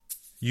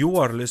You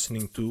are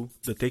listening to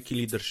the Techie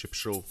Leadership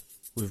Show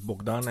with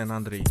Bogdan and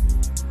Andrei.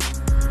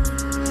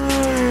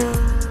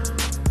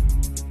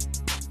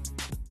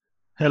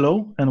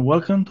 Hello and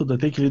welcome to the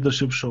Techie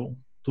Leadership Show.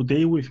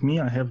 Today with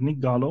me I have Nick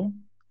Gallo,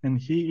 and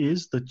he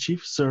is the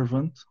Chief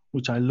Servant,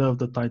 which I love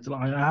the title.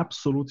 I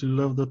absolutely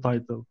love the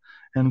title,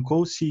 and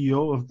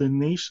co-CEO of the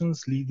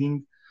nation's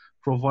leading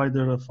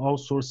provider of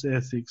outsourced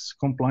ethics,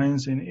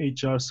 compliance, and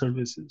HR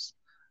services.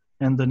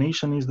 And the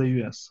nation is the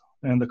US,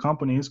 and the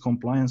company is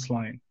Compliance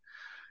Line.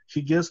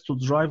 He gets to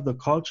drive the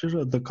culture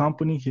of the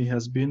company he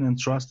has been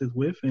entrusted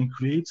with and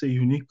creates a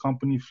unique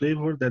company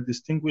flavor that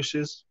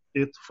distinguishes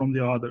it from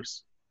the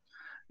others.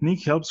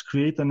 Nick helps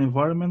create an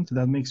environment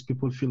that makes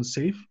people feel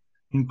safe,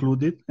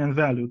 included, and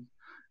valued,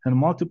 and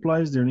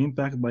multiplies their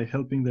impact by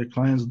helping their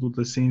clients do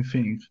the same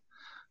thing.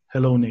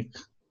 Hello, Nick.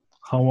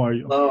 How are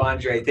you? Hello,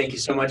 Andre. Thank you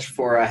so much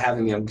for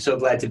having me. I'm so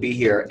glad to be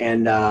here.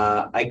 And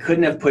I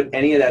couldn't have put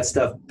any of that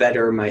stuff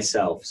better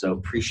myself. So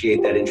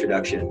appreciate that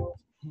introduction.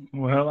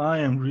 Well, I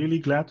am really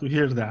glad to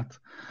hear that.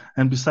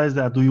 And besides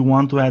that, do you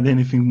want to add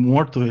anything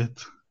more to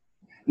it?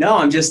 No,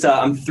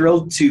 I'm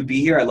thrilled to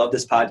be here. I love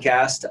this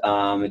podcast.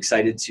 I'm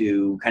excited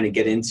to kind of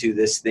get into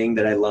this thing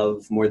that I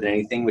love more than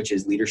anything, which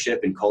is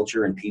leadership and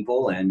culture and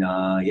people. And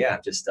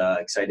just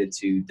excited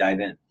to dive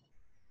in.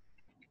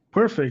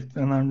 Perfect.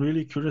 And I'm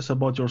really curious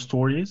about your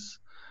stories.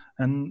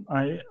 And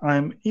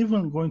I'm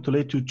even going to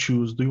let you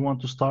choose. Do you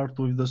want to start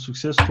with the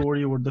success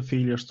story or the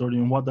failure story?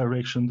 In what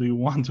direction do you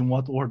want? In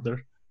what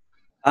order?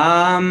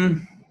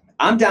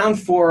 I'm down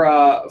for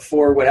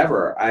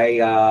whatever.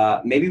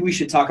 Maybe we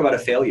should talk about a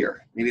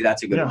failure. Maybe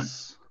that's a good one.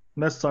 Yes.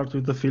 Let's start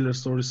with the failure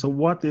story. So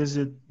what is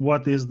it?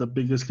 What is the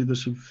biggest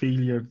leadership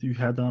failure you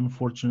had the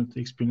unfortunate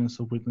experience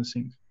of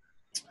witnessing?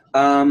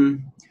 I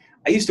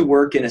used to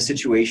work in a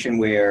situation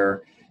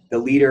where the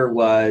leader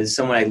was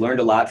someone I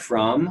learned a lot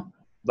from,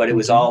 but it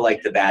was all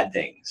like the bad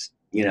things,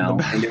 and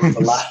there was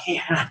a lot.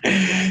 Yeah.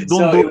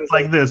 Don't do it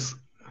like this.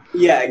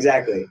 Yeah,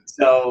 exactly.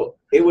 So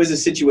it was a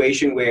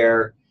situation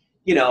where,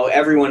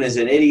 everyone is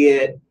an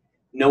idiot.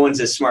 No one's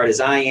as smart as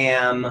I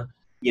am.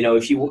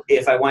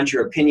 If I want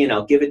your opinion,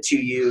 I'll give it to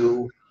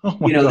you.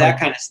 That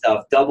kind of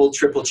stuff, double,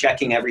 triple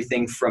checking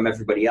everything from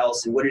everybody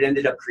else. And what it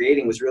ended up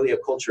creating was really a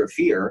culture of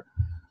fear,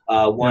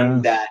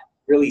 that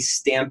really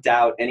stamped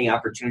out any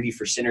opportunity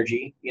for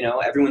synergy.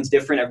 Everyone's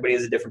different. Everybody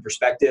has a different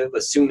perspective.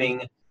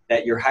 Assuming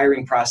that your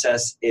hiring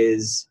process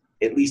is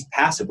at least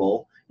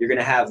passable, you're going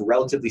to have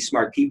relatively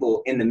smart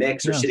people in the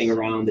mix or sitting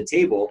around the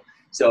table.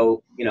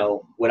 So,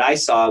 what I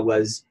saw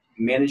was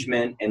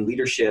management and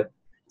leadership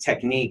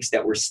techniques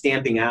that were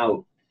stamping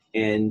out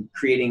and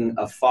creating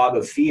a fog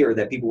of fear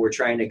that people were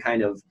trying to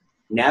kind of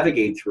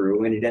navigate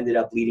through. And it ended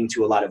up leading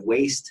to a lot of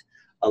waste,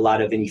 a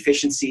lot of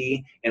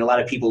inefficiency, and a lot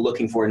of people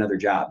looking for another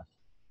job.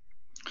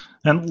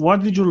 And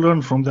what did you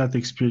learn from that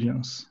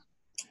experience?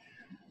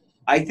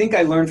 I think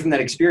I learned from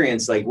that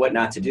experience, like what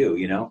not to do,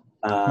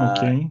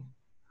 Okay.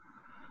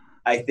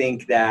 I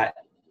think that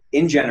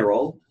in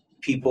general,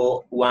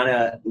 people want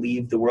to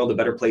leave the world a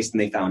better place than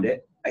they found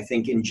it. I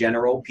think in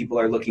general, people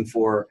are looking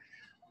for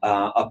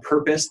a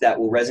purpose that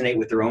will resonate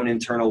with their own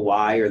internal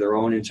why or their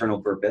own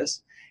internal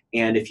purpose.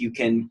 And if you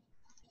can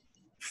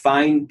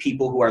find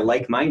people who are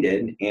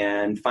like-minded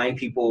and find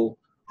people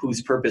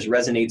whose purpose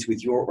resonates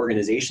with your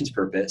organization's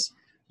purpose,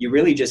 you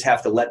really just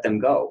have to let them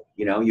go.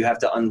 You have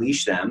to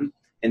unleash them.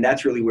 And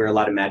that's really where a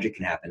lot of magic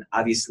can happen.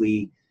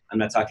 Obviously, I'm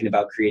not talking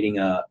about creating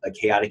a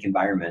chaotic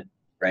environment,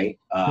 right?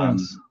 I'm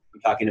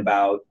talking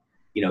about,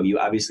 you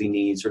obviously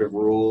need sort of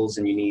rules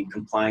and you need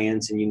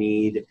compliance and you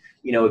need,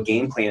 a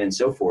game plan and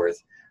so forth.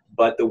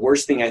 But the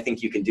worst thing I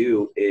think you can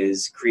do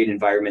is create an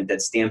environment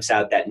that stamps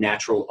out that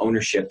natural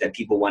ownership that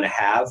people want to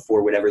have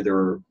for whatever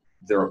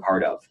they're a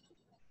part of.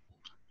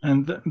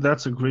 And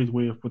that's a great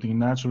way of putting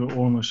natural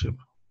ownership.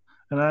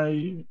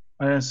 And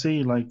I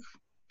say, like,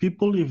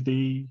 people, if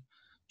they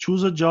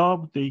choose a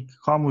job, they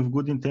come with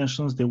good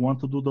intentions, they want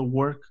to do the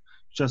work,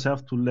 just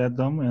have to let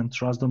them and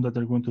trust them that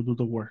they're going to do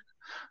the work.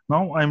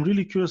 Now, I'm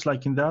really curious,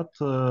 like in that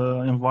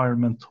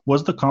environment,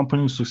 was the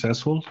company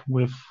successful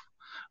with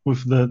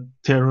the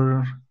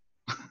terror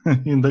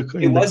in the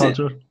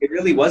culture? It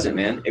really wasn't,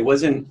 man. It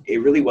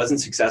really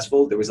wasn't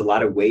successful. There was a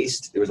lot of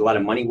waste. There was a lot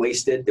of money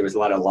wasted. There was a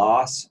lot of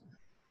loss.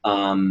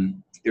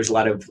 There's a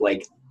lot of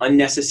like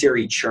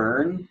unnecessary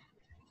churn.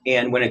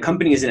 And when a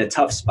company is in a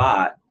tough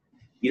spot,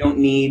 you don't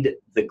need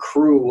the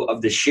crew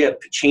of the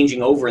ship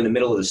changing over in the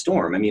middle of the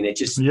storm. I mean, it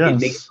makes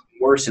it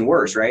worse and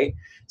worse, right?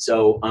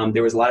 So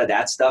there was a lot of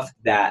that stuff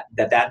that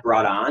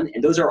brought on.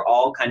 And those are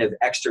all kind of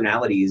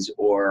externalities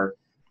or,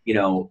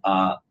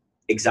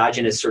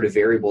 exogenous sort of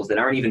variables that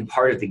aren't even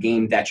part of the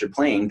game that you're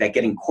playing that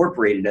get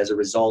incorporated as a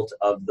result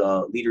of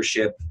the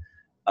leadership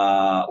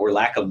or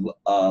lack of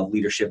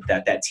leadership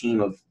that team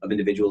of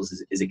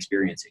individuals is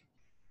experiencing.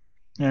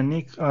 And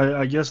Nick,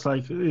 I guess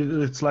like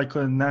it's like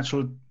a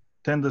natural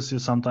tendency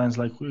sometimes,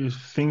 like if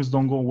things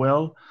don't go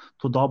well,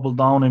 to double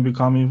down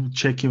and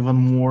check even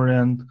more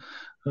and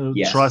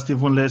trust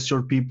even less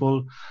your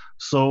people.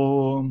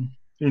 So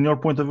in your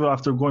point of view,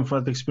 after going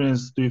through that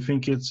experience, do you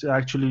think it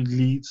actually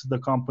leads the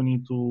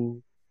company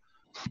to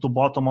to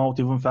bottom out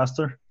even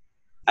faster?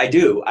 I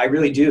do. I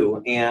really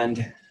do.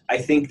 And I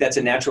think that's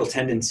a natural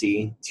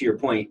tendency, to your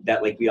point,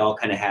 that like we all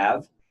kind of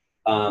have.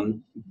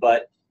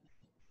 But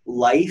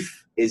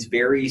life is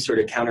very sort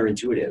of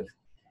counterintuitive.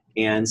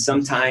 And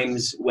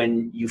sometimes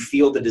when you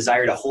feel the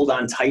desire to hold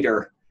on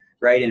tighter,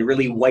 right, and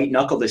really white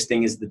knuckle this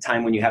thing is the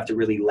time when you have to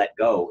really let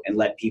go and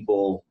let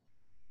people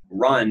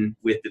run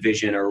with the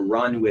vision or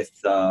run with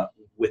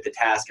the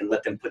task and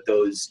let them put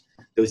those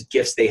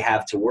gifts they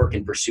have to work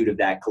in pursuit of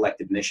that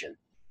collective mission.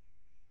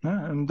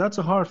 Yeah, and that's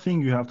a hard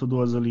thing you have to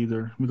do as a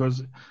leader,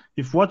 because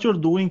if what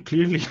you're doing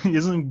clearly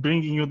isn't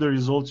bringing you the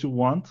results you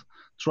want,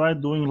 try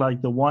doing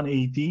like the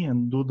 180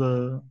 and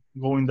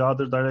go in the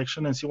other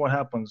direction and see what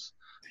happens.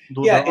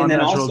 Do Yeah, the and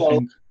then unnatural also,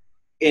 thing.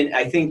 and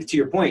I think to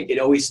your point, it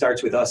always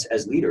starts with us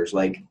as leaders.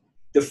 Like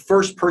the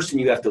first person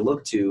you have to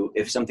look to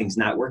if something's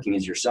not working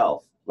is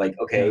yourself. Like,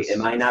 okay, Yes.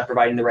 am I not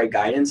providing the right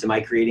guidance? Am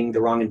I creating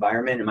the wrong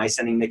environment? Am I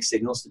sending mixed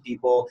signals to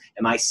people?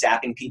 Am I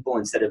sapping people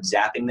instead of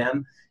zapping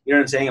them? You know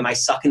what I'm saying? Am I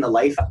sucking the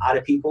life out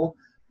of people?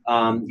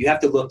 You have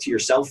to look to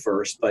yourself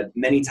first, but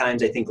many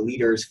times I think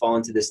leaders fall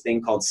into this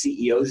thing called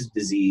CEO's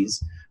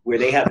disease, where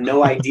they have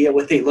no idea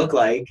what they look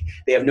like.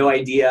 They have no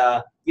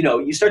idea,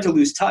 you start to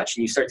lose touch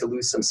and you start to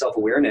lose some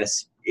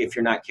self-awareness if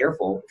you're not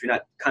careful, if you're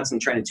not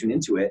constantly trying to tune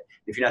into it,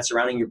 if you're not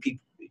surrounding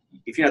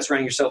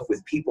yourself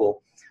with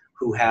people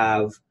who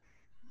have,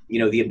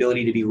 the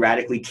ability to be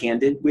radically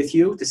candid with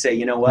you, to say,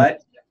 you know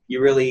what,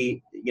 you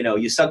really,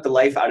 you sucked the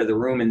life out of the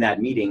room in that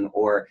meeting,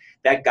 or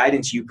that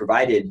guidance you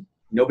provided,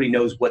 nobody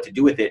knows what to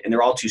do with it, and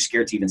they're all too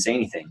scared to even say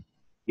anything.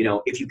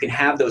 If you can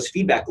have those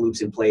feedback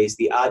loops in place,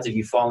 the odds of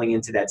you falling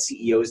into that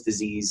CEO's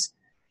disease,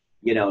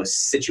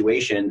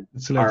 situation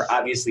are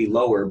obviously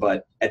lower.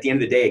 But at the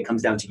end of the day, it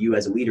comes down to you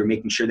as a leader,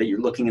 making sure that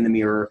you're looking in the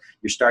mirror,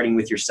 you're starting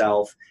with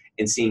yourself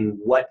and seeing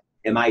what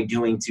am I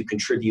doing to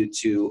contribute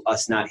to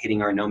us not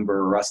hitting our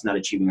number or us not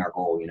achieving our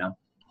goal,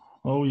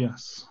 Oh,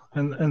 yes.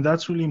 And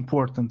that's really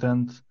important.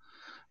 And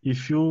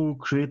if you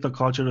create a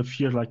culture of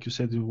fear, like you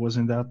said, it was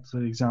in that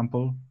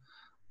example,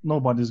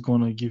 nobody's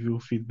going to give you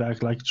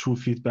feedback, like true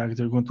feedback.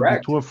 They're going to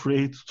Correct. be too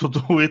afraid to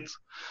do it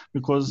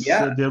because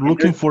Yeah. they're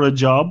looking for a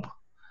job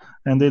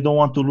and they don't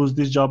want to lose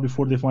this job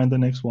before they find the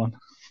next one.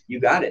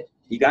 You got it.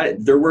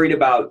 They're worried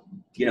about,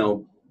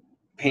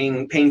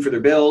 paying for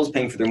their bills,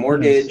 paying for their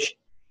mortgage, Yes.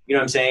 You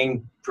know what I'm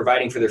saying?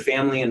 Providing for their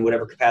family in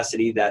whatever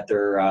capacity that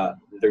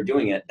they're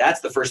doing it. That's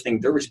the first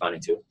thing they're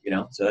responding to,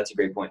 so that's a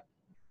great point.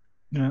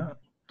 Yeah.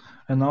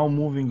 And now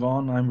moving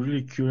on, I'm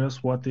really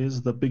curious, what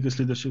is the biggest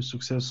leadership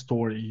success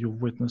story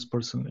you've witnessed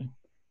personally?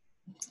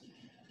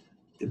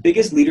 The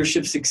biggest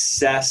leadership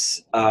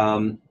success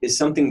is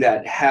something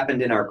that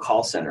happened in our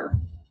call center.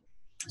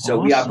 So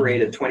we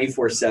operate a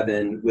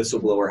 24/7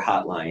 whistleblower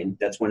hotline.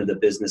 That's one of the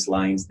business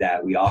lines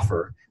that we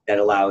offer that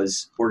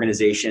allows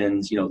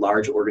organizations,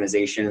 large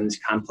organizations,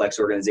 complex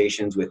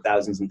organizations with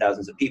thousands and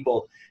thousands of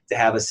people to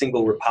have a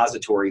single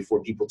repository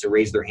for people to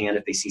raise their hand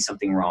if they see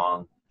something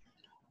wrong,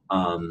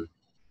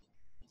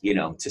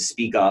 to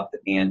speak up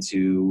and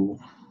to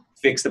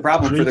fix the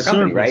problem for their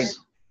company, right?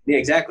 Yeah,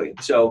 exactly.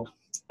 So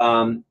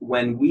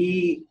when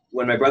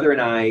my brother and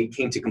I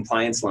came to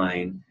Compliance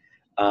Line,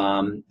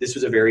 this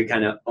was a very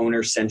kind of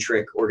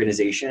owner-centric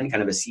organization,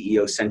 kind of a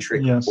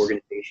CEO-centric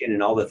organization,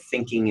 and all the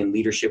thinking and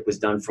leadership was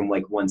done from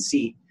like one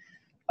seat.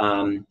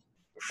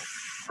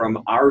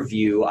 From our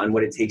view on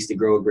what it takes to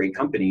grow a great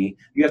company,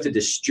 you have to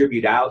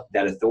distribute out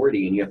that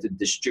authority and you have to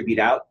distribute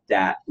out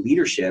that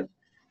leadership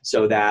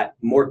so that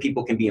more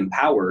people can be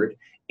empowered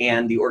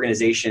and the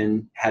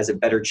organization has a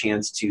better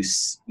chance to,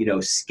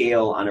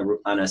 scale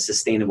on a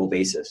sustainable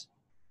basis.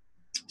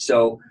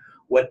 So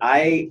what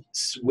I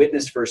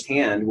witnessed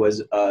firsthand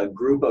was a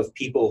group of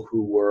people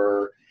who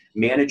were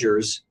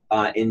managers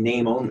in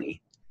name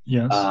only,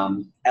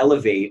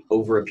 elevate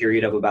over a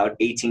period of about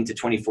 18 to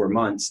 24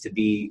 months to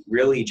be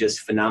really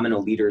just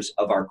phenomenal leaders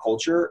of our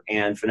culture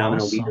and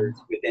phenomenal leaders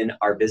within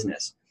our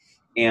business.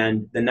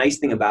 And the nice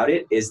thing about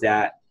it is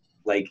that,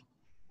 like,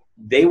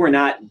 they were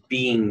not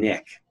being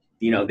Nick.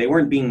 They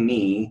weren't being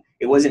me.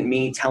 It wasn't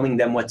me telling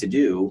them what to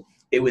do.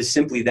 It was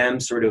simply them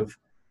sort of,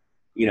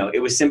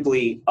 it was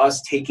simply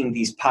us taking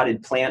these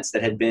potted plants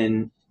that had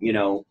been,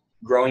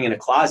 growing in a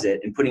closet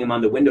and putting them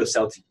on the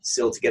windowsill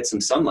to get some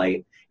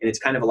sunlight. And it's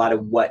kind of a lot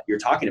of what you're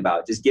talking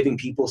about, just giving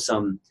people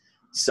some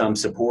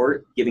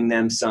support, giving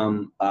them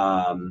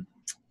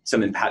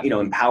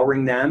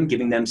empowering them,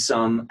 giving them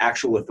some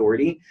actual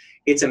authority.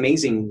 It's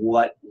amazing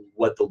what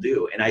they'll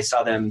do. And I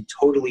saw them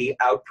totally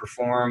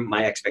outperform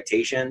my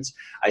expectations.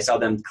 I saw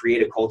them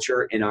create a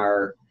culture in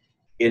our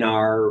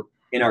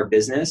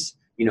business,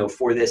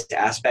 for this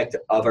aspect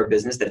of our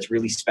business that's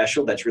really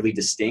special, that's really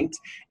distinct.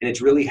 And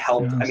it's really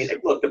helped. I mean,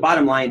 look, the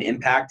bottom line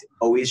impact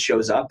always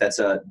shows up. That's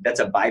a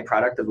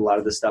byproduct of a lot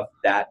of the stuff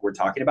that we're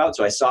talking about.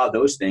 So I saw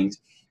those things.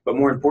 But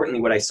more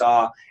importantly, what I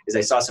saw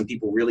some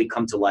people really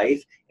come to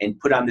life and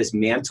put on this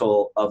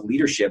mantle of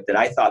leadership that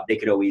I thought they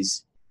could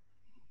always,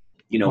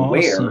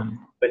 wear.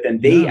 but then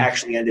they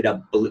actually ended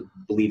up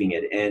believing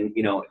it. And,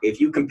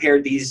 if you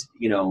compared these,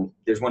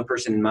 there's one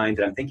person in mind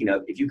that I'm thinking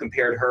of. If you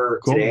compared her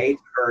today to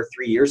her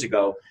 3 years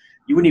ago,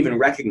 you wouldn't even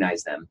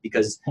recognize them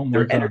because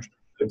their energy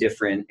is so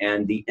different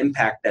and the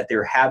impact that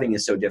they're having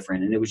is so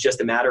different. And it was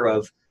just a matter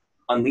of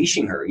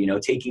unleashing her,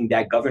 taking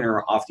that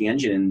governor off the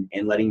engine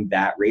and letting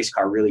that race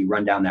car really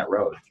run down that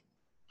road.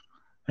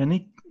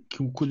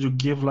 Could you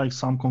give like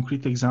some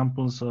concrete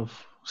examples of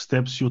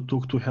steps you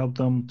took to help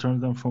them turn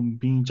them from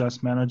being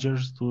just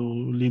managers to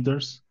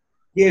leaders?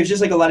 Yeah, it was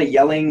just like a lot of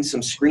yelling,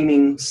 some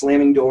screaming,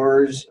 slamming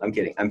doors. I'm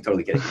kidding. I'm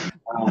totally kidding.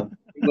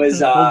 It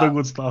was all the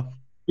good stuff.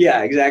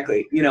 Yeah,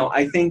 exactly.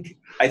 I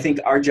think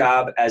our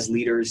job as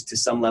leaders to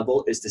some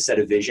level is to set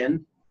a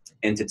vision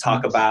and to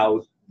talk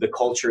about the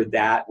culture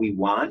that we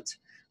want,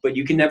 but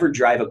you can never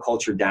drive a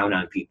culture down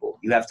on people.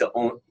 You have to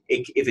own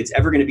it. If it's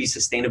ever going to be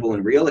sustainable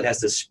and real, it has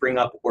to spring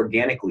up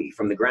organically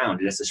from the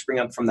ground. It has to spring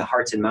up from the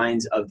hearts and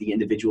minds of the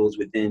individuals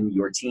within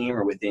your team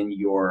or within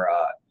your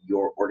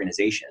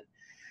organization.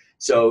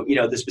 So,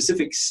 the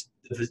specifics,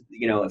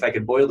 if I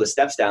could boil the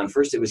steps down,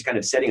 first it was kind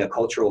of setting a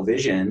cultural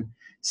vision,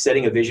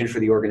 setting a vision for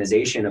the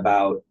organization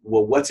about,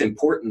 well, what's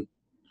important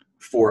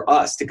for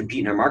us to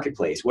compete in our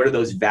marketplace? What are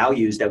those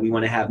values that we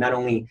want to have, not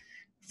only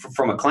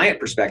from a client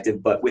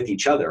perspective, but with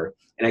each other?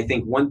 And I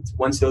think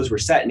once those were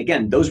set, and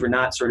again, those were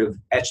not sort of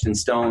etched in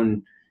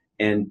stone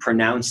and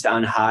pronounced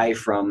on high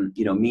from,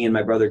 me and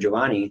my brother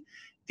Giovanni.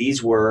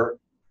 These were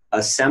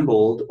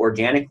assembled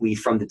organically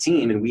from the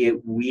team, and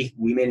we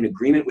made an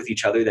agreement with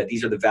each other that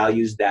these are the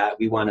values that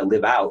we want to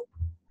live out.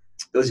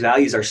 Those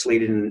values are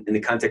slated in the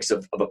context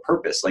of a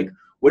purpose. Like,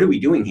 what are we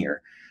doing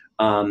here?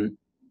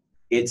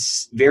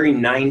 It's very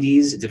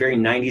 90s. It's a very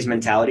 90s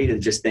mentality to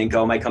just think,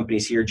 oh, my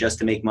company's here just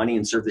to make money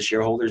and serve the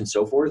shareholders and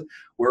so forth.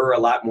 We're a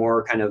lot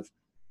more kind of,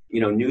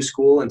 new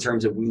school in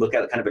terms of we look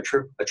at kind of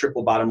a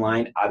triple bottom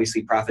line.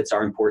 Obviously, profits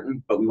are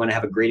important, but we want to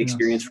have a great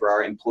experience for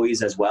our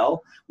employees as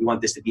well. We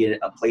want this to be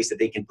a place that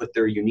they can put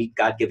their unique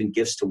God-given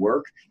gifts to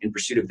work in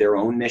pursuit of their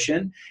own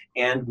mission.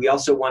 And we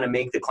also want to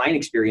make the client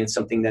experience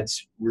something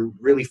that's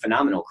really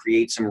phenomenal,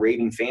 create some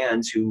raving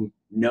fans who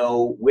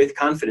know with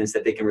confidence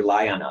that they can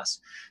rely on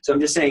us. So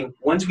I'm just saying,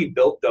 once we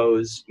built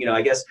those,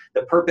 I guess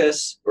the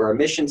purpose or our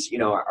missions,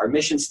 our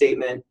mission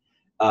statement,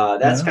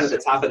 that's kind of the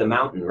top of the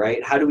mountain,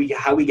 right? How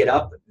we get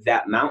up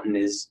that mountain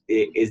is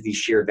these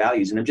shared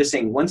values. And I'm just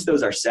saying, once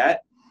those are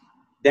set,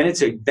 then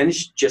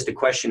it's just a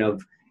question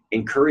of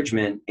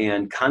encouragement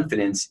and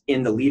confidence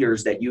in the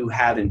leaders that you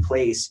have in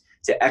place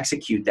to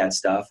execute that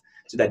stuff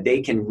so that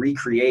they can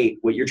recreate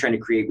what you're trying to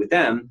create with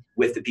them,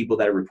 with the people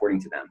that are reporting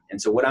to them.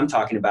 And so what I'm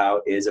talking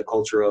about is a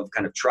culture of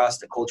kind of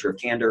trust, a culture of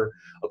candor,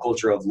 a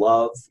culture of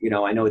love.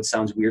 I know it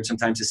sounds weird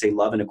sometimes to say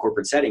love in a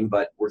corporate setting,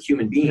 but we're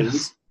human beings.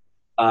 Yes.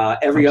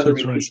 Every other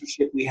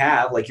relationship we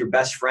have, like your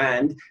best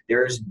friend,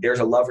 there's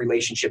a love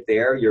relationship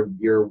there.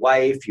 Your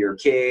wife, your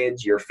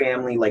kids, your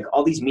family, like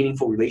all these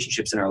meaningful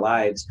relationships in our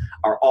lives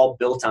are all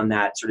built on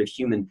that sort of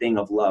human thing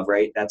of love,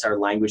 right? That's our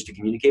language to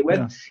communicate with.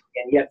 Yes.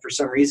 And yet for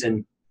some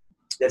reason,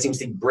 that seems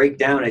to break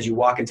down as you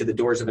walk into the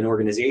doors of an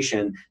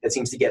organization. That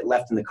seems to get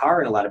left in the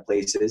car in a lot of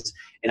places.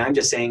 And I'm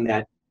just saying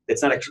that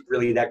it's not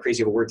really that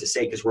crazy of a word to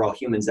say because we're all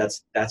humans.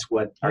 That's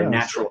what our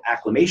natural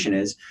acclimation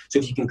is. So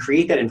if you can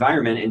create that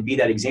environment and be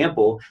that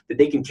example, that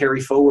they can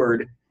carry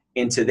forward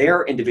into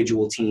their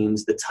individual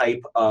teams the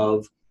type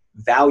of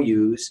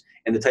values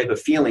and the type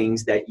of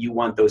feelings that you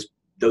want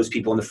those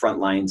people on the front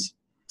lines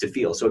to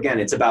feel. So again,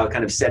 it's about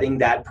kind of setting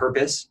that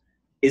purpose.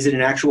 Is it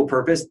an actual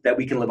purpose that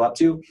we can live up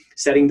to?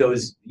 Setting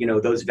those,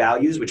 those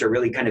values, which are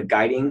really kind of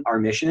guiding our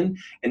mission.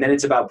 And then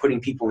it's about putting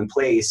people in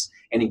place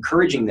and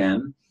encouraging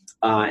them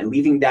and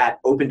leaving that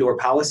open door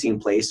policy in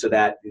place so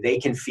that they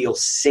can feel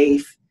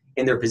safe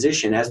in their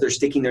position as they're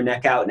sticking their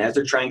neck out and as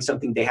they're trying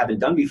something they haven't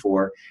done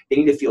before. They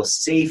need to feel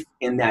safe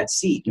in that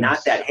seat. Yes.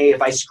 Not that, hey,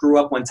 if I screw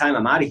up one time,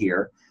 I'm out of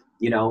here.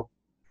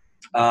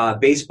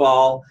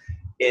 Baseball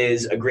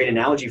is a great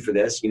analogy for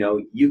this.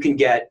 You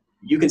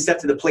can step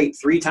to the plate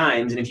 3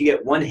 times, and if you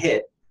get 1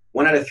 hit,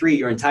 1 out of 3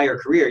 your entire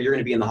career, you're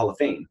going to be in the Hall of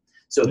Fame.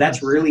 So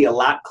that's really a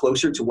lot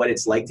closer to what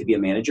it's like to be a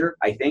manager,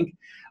 I think.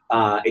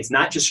 It's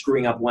not just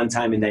screwing up one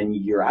time and then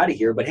you're out of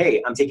here, but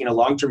hey, I'm taking a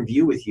long-term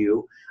view with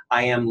you.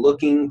 I am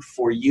looking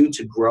for you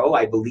to grow.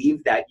 I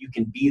believe that you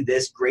can be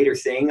this greater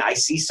thing. I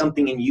see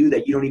something in you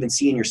that you don't even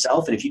see in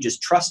yourself. And if you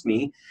just trust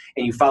me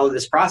and you follow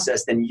this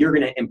process, then you're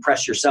going to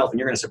impress yourself and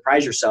you're going to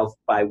surprise yourself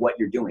by what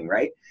you're doing,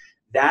 right?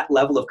 That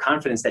level of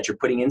confidence that you're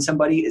putting in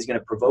somebody is going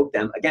to provoke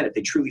them. Again, if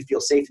they truly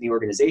feel safe in the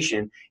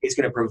organization, it's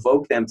going to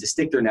provoke them to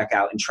stick their neck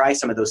out and try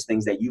some of those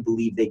things that you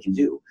believe they can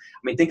do.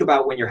 I mean, think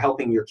about when you're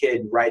helping your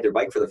kid ride their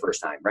bike for the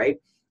first time, right?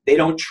 They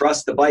don't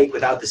trust the bike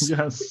without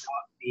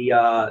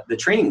the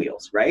training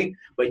wheels, right?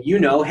 But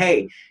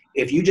hey,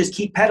 if you just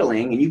keep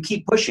pedaling and you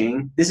keep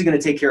pushing, this is going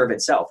to take care of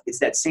itself. It's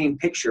that same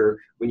picture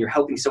when you're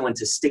helping someone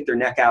to stick their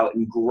neck out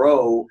and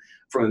grow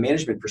from a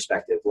management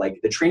perspective. Like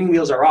the training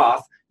wheels are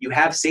off, you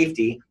have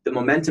safety, the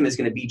momentum is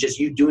going to be just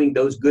you doing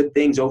those good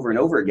things over and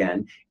over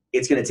again.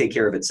 It's going to take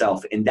care of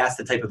itself. And that's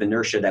the type of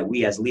inertia that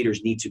we as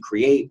leaders need to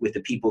create with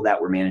the people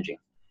that we're managing.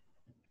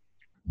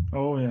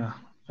 Oh yeah,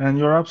 and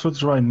you're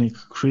absolutely right, Nick.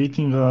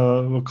 Creating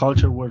a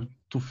culture where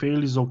to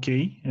fail is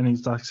okay and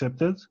it's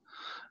accepted,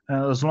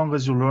 as long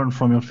as you learn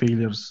from your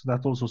failures.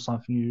 That's also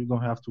something you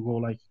don't have to go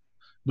like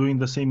doing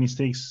the same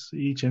mistakes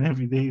each and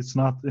every day. It's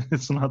not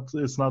it's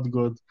not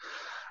good.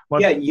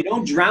 But Yeah, you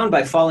don't drown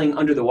by falling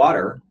under the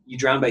water. You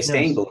drown by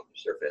staying yes, below the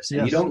surface, and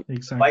you yes, don't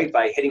exactly. fight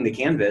by hitting the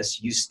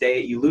canvas.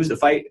 You lose the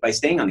fight by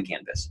staying on the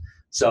canvas.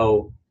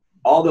 So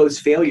all those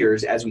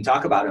failures, as we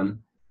talk about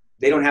them,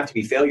 they don't have to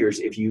be failures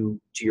if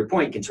you, to your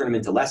point, can turn them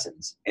into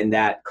lessons. And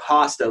that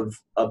cost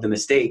of the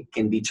mistake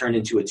can be turned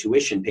into a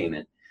tuition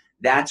payment.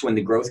 That's when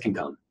the growth can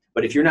come.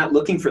 But if you're not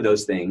looking for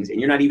those things and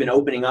you're not even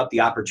opening up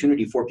the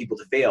opportunity for people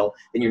to fail,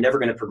 then you're never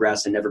going to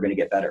progress and never going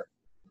to get better.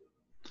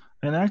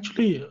 And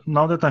actually,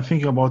 now that I'm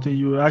thinking about it,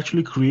 you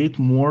actually create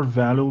more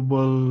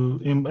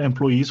valuable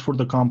employees for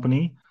the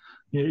company.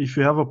 If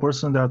you have a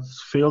person that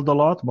failed a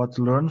lot but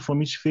learned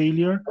from each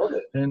failure,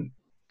 and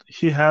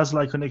he has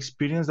like an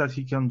experience that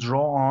he can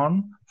draw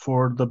on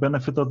for the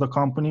benefit of the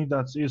company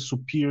that is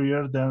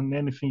superior than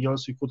anything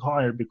else you could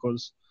hire.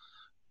 Because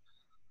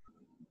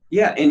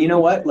Yeah, and you know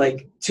what?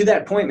 Like, to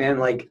that point, man,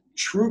 like,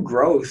 true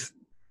growth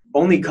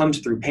only comes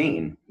through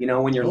pain. You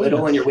know, when you're oh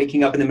little and you're yes,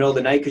 waking up in the middle of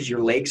the night because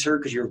your legs hurt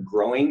because you're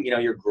growing. You know,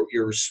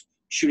 you're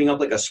shooting up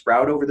like a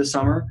sprout over the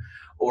summer.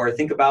 Or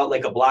think about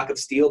like a block of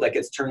steel that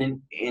gets turned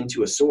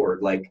into a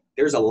sword. Like,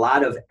 there's a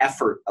lot of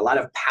effort, a lot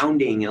of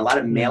pounding, and a lot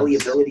of yes,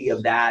 malleability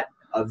of that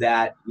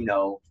you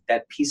know,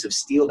 that piece of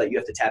steel that you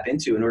have to tap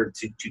into in order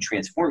to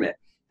transform it.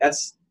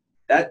 That's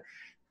that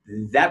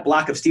that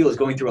block of steel is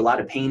going through a lot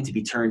of pain to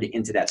be turned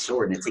into that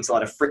sword, and it takes a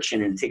lot of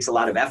friction and it takes a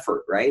lot of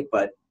effort, right?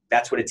 But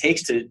that's what it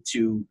takes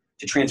to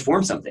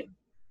transform something.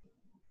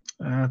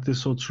 that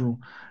is so true.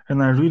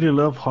 And I really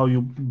love how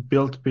you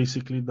built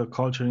basically the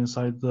culture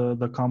inside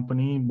the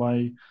company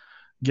by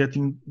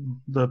getting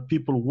the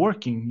people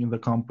working in the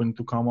company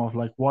to come out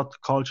like what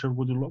culture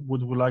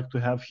would we like to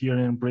have here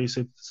and embrace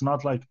it. It's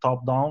not like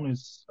top down,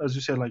 it's as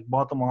you said like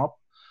bottom up.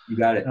 You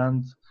got it.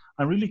 And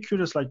I'm really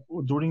curious like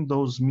during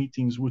those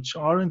meetings, which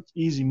aren't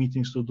easy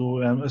meetings to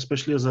do, and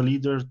especially as a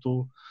leader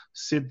to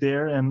sit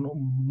there and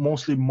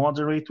mostly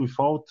moderate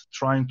without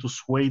trying to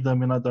sway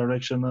them in a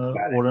direction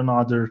or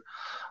another.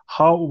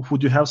 How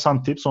would you have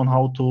some tips on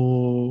how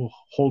to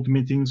hold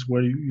meetings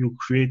where you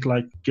create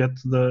like get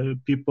the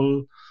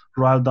people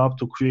riled up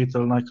to create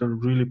like a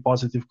really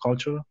positive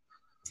culture?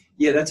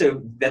 Yeah, that's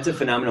a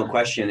phenomenal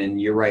question,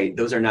 and you're right.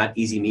 Those are not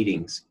easy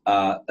meetings,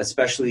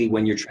 especially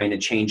when you're trying to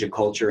change a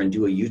culture and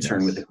do a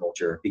U-turn with the Yes.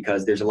 culture,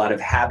 because there's a lot of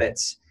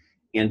habits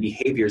and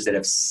behaviors that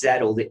have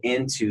settled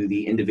into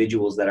the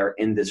individuals that are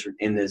in this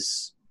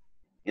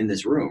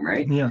room,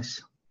 right?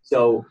 Yes.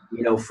 So,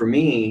 you know, for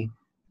me,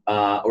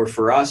 or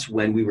for us,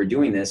 when we were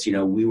doing this, you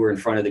know, we were in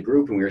front of the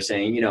group and we were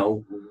saying, you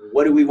know,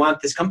 what do we want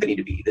this company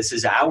to be? This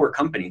is our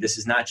company. This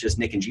is not just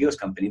Nick and Gio's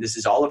company. This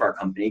is all of our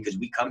company, because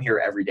we come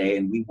here every day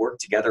and we work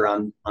together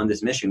on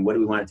this mission. What do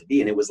we want it to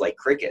be? And it was like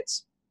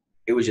crickets.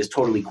 It was just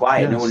totally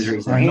quiet. No one was Yes.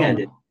 raising I their hand.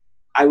 know. And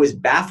I was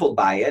baffled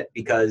by it,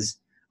 because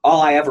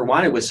all I ever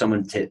wanted was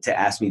someone to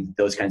ask me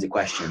those kinds of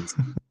questions.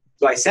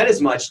 So I said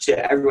as much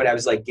to everyone. I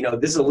was like, you know,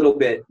 this is a little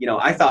bit, you know,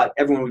 I thought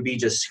everyone would be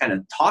just kind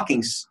of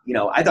talking, you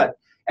know, I thought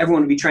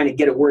everyone would be trying to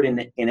get a word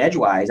in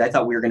edgewise. I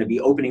thought we were going to be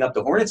opening up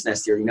the hornet's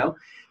nest here, you know?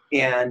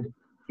 And,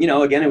 you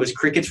know, again, it was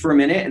crickets for a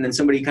minute. And then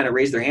somebody kind of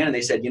raised their hand and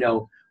they said, you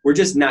know, we're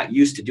just not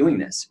used to doing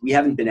this. We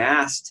haven't been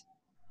asked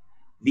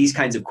these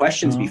kinds of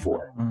questions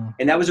before.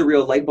 And that was a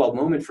real light bulb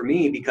moment for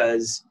me,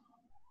 because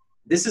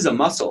this is a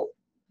muscle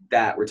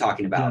that we're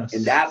talking about. yes.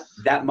 And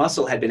that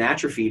muscle had been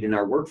atrophied in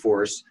our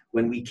workforce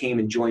when we came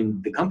and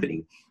joined the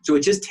company. So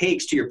it just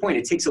takes, to your point,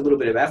 it takes a little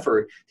bit of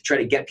effort to try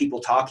to get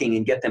people talking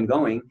and get them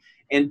going.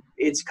 And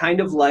it's kind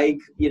of like,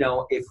 you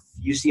know, if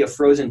you see a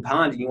frozen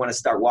pond and you want to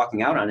start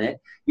walking out on it,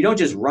 you don't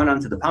just run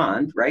onto the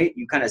pond, right?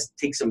 You kind of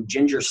take some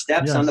ginger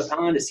steps on the Yes.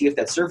 pond to see if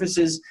that surface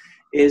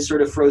is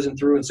sort of frozen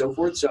through and so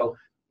forth. So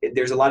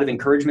there's a lot of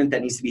encouragement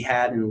that needs to be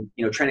had, and,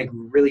 you know, trying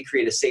to really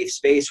create a safe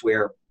space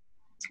where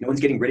no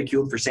one's getting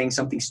ridiculed for saying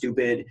something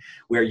stupid,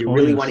 where you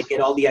really want to get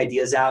all the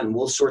ideas out and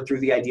we'll sort through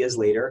the ideas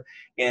later.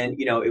 And,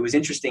 you know, it was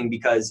interesting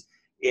because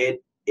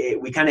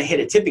we kind of hit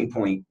a tipping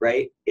point,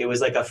 right? It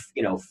was like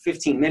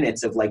 15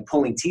 minutes of like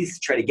pulling teeth to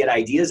try to get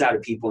ideas out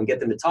of people and get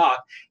them to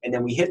talk. And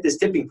then we hit this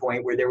tipping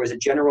point where there was a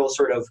general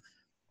sort of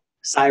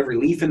sigh of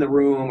relief in the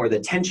room, or the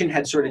tension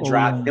had sort of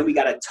dropped. Yeah. Then we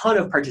got a ton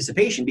of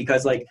participation,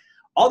 because like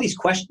all these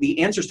questions,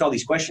 the answers to all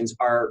these questions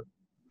are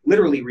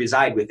literally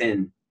reside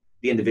within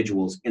the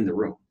individuals in the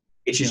room.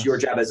 It's just your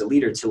job as a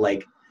leader to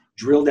like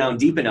drill down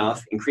deep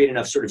enough and create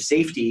enough sort of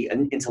safety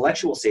and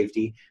intellectual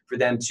safety for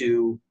them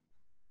to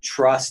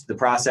trust the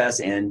process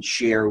and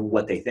share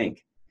what they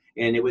think.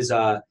 And it was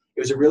a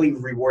really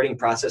rewarding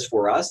process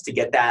for us to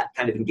get that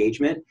kind of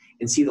engagement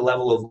and see the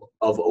level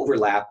of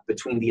overlap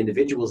between the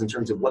individuals in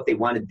terms of what they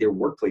wanted their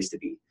workplace to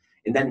be.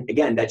 And then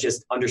again, that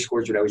just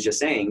underscores what I was just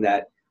saying,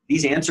 that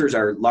these answers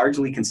are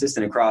largely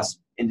consistent across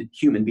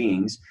human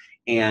beings.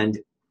 And,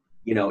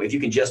 you know, if you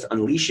can just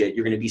unleash it,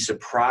 you're going to be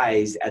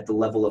surprised at the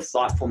level of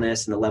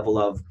thoughtfulness and the level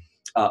of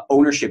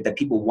ownership that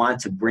people want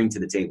to bring to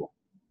the table.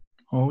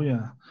 Oh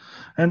yeah.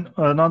 And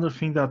another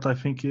thing that I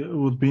think it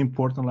would be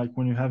important, like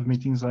when you have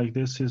meetings like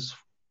this, is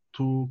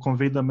to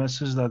convey the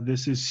message that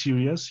this is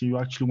serious. You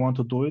actually want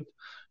to do it.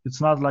 It's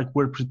not like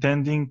we're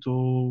pretending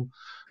to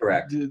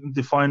Correct.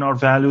 define our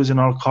values and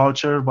our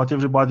culture, but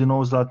everybody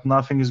knows that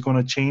nothing is going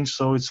to change.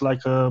 So it's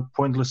like a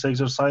pointless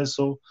exercise.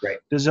 So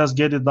let's just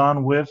get it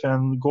done with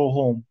and go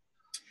home.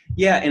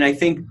 Yeah, and I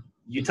think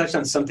you touched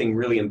on something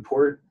really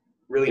important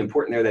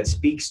there that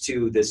speaks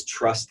to this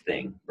trust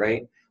thing,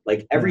 right?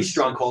 Like every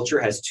strong culture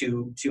has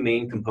two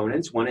main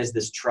components. One is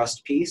this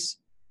trust piece,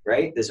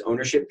 right? This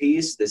ownership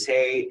piece, this,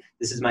 hey,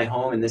 this is my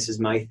home and this is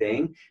my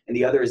thing. And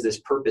the other is this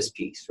purpose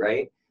piece,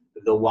 right?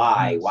 The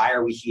why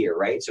are we here,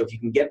 right? So if you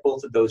can get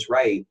both of those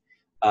right,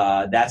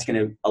 that's going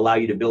to allow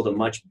you to build a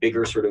much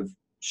bigger sort of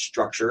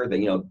structure,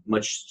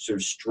 much sort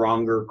of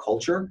stronger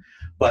culture.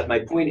 But my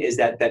point is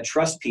that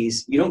trust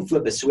piece, you don't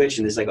flip a switch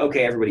and it's like,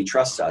 okay, everybody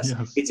trusts us.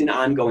 Yes. It's an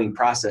ongoing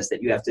process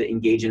that you have to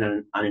engage in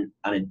on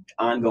an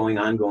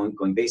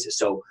ongoing basis.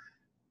 So,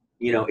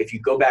 if you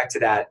go back to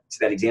that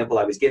example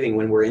I was giving,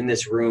 when we're in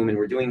this room and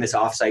we're doing this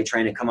offsite,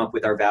 trying to come up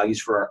with our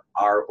values for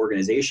our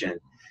organization,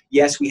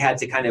 yes, we had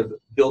to kind of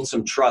build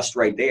some trust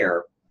right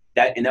there.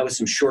 That was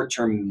some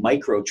short-term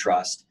micro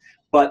trust,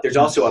 but there's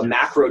also a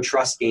macro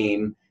trust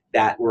game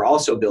that we're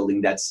also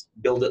building, that's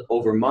built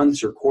over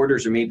months or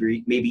quarters or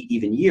maybe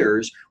even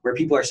years, where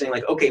people are saying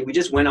like, okay, we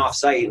just went off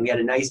site and we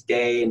had a nice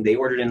day and they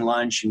ordered in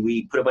lunch and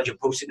we put a bunch of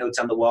Post-it notes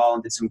on the wall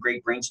and did some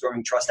great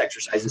brainstorming trust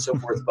exercises and so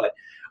forth. But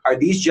are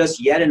these just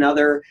yet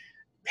another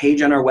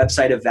page on our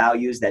website of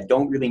values that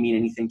don't really mean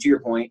anything, to your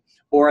point,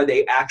 or are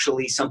they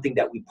actually something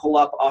that we pull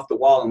up off the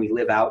wall and we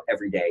live out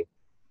every day?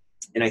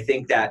 And I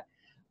think that,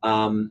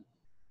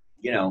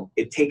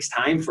 it takes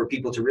time for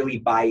people to really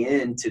buy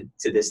into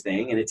this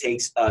thing. And it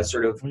takes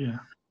sort of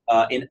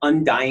an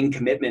undying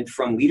commitment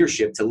from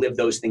leadership to live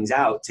those things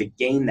out, to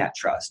gain that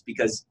trust.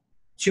 Because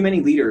too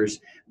many leaders,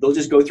 they'll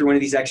just go through one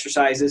of these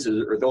exercises,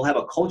 or they'll have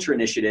a culture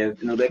initiative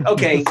and they'll be like,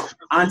 okay,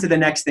 on to the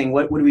next thing.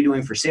 What are we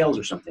doing for sales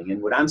or something?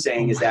 And what I'm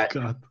saying is that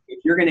if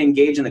you're going to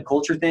engage in the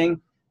culture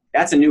thing,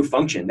 that's a new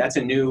function. That's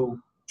a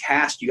new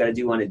task you got to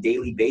do on a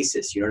daily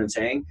basis. You know what I'm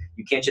saying?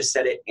 You can't just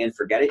set it and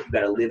forget it. You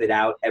got to live it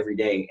out every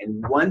day.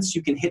 And once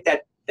you can hit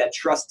that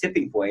trust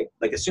tipping point,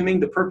 like assuming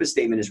the purpose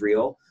statement is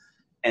real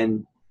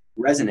and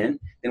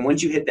resonant, then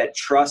once you hit that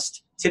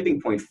trust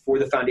tipping point for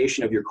the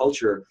foundation of your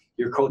culture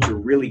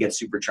really gets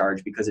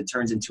supercharged, because it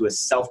turns into a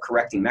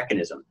self-correcting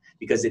mechanism,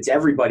 because it's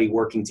everybody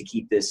working to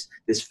keep this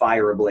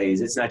fire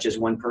ablaze. It's not just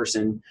one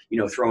person,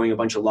 throwing a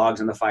bunch of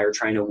logs on the fire,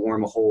 trying to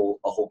warm a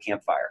whole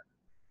campfire.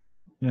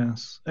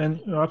 Yes, and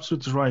you're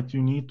absolutely right.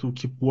 You need to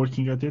keep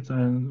working at it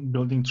and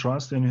building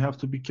trust, and you have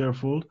to be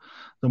careful.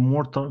 The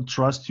more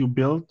trust you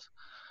build,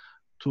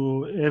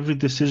 to every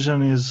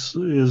decision is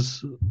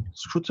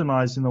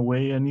scrutinized in a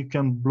way, and you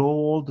can blow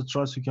all the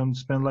trust. You can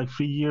spend like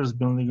 3 years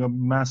building a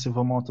massive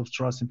amount of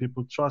trust, and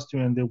people trust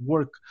you and they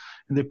work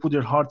and they put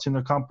their hearts in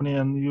the company,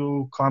 and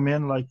you come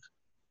in like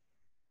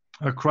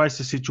a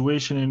crisis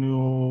situation and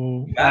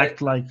you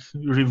act like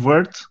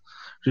revert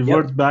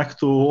back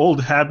to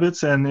old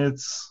habits, and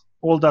it's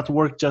all that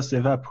work just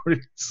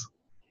evaporates.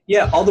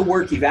 Yeah, all the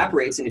work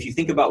evaporates. And if you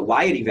think about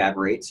why it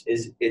evaporates,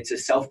 it's a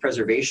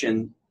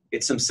self-preservation.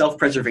 It's some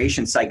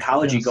self-preservation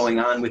psychology going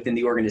on within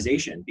the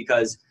organization,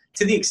 because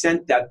to the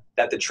extent that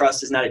the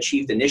trust is not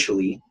achieved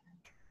initially,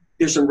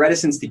 there's some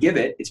reticence to give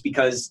it. It's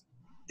because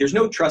there's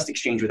no trust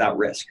exchange without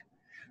risk.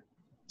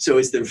 So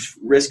it's the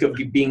risk of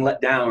being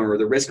let down, or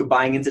the risk of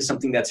buying into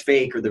something that's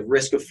fake, or the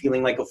risk of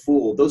feeling like a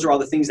fool. Those are all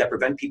the things that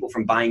prevent people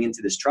from buying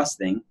into this trust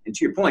thing. And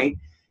to your point,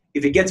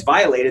 if it gets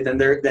violated,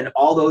 then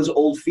all those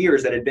old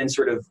fears that had been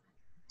sort of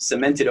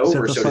cemented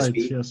over, so to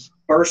speak,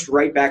 burst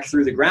right back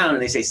through the ground.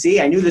 And they say,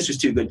 see, I knew this was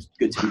too good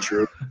to be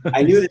true.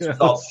 I knew this was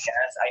all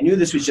BS. I knew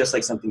this was just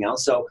like something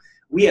else. So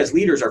we as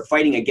leaders are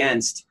fighting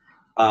against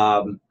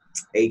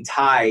a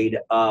tide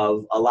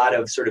of a lot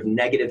of sort of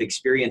negative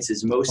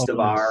experiences most of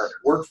our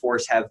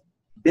workforce have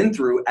been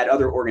through at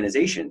other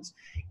organizations.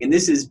 And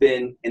this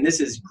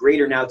is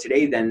greater now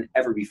today than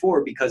ever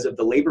before because of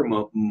the labor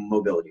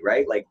mobility,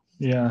 right? Like,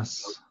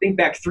 think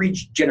back 3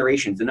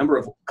 generations, the number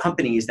of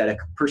companies that a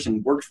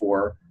person worked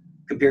for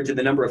compared to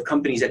the number of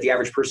companies that the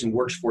average person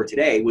works for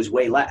today was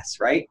way less,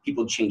 right?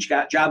 People change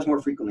jobs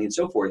more frequently and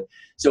so forth.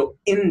 So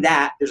in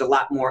that, there's a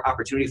lot more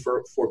opportunity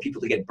for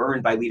people to get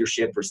burned by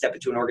leadership, or step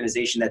into an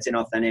organization that's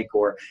inauthentic,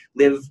 or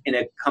live in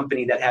a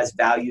company that has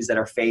values that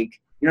are fake.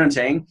 You know what I'm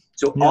saying?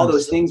 So all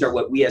those things are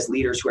what we as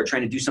leaders who are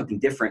trying to do something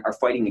different are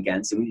fighting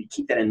against. And we need to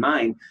keep that in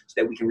mind so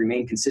that we can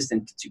remain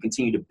consistent to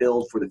continue to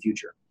build for the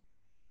future.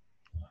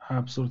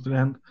 Absolutely.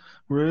 And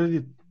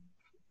we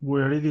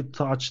already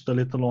touched a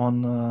little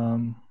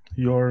on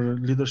your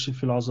leadership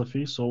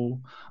philosophy.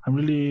 So I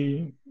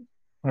really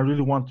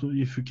want to,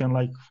 if you can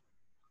like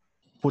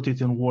put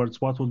it in words,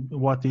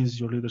 what is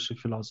your leadership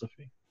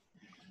philosophy?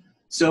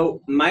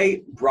 So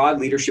my broad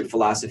leadership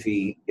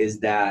philosophy is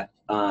that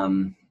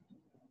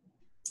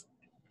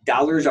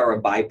dollars are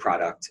a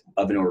byproduct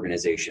of an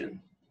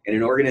organization, and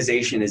an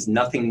organization is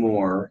nothing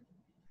more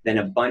than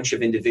a bunch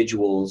of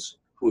individuals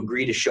who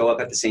agree to show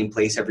up at the same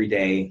place every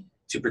day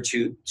to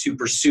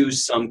pursue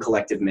some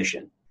collective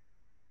mission.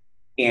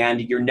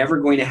 And you're never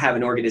going to have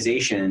an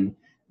organization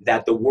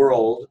that the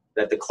world,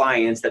 that the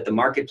clients, that the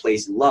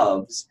marketplace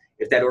loves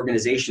if that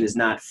organization is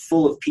not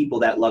full of people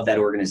that love that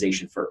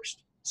organization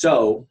first.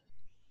 So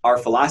our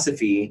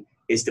philosophy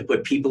is to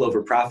put people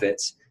over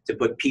profits, to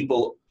put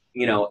people,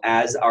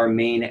 as our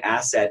main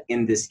asset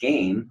in this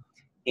game.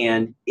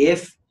 And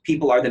if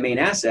people are the main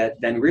asset,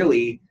 then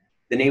really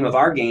the name of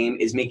our game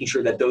is making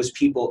sure that those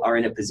people are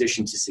in a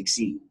position to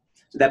succeed.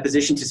 So that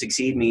position to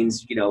succeed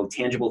means,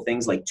 tangible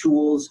things like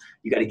tools.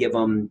 You got to give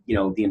them,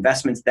 the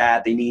investments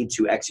that they need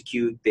to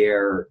execute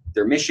their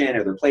mission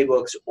or their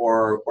playbooks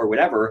or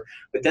whatever.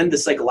 But then the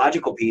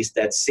psychological piece,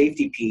 that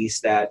safety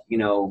piece, that,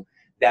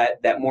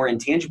 that more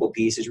intangible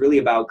piece is really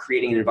about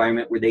creating an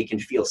environment where they can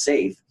feel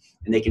safe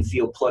and they can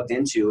feel plugged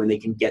into and they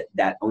can get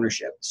that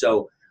ownership.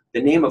 So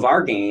the name of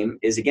our game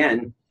is,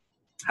 again,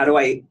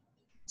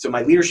 so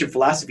my leadership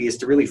philosophy is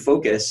to really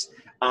focus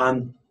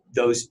on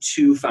those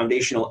two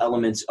foundational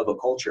elements of a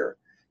culture.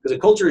 Because a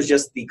culture is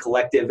just the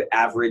collective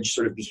average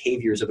sort of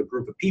behaviors of a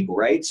group of people,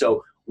 right?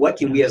 So what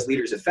can we as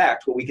leaders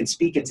affect? Well, we can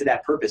speak into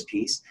that purpose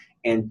piece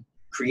and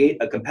create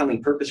a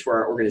compelling purpose for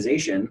our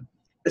organization.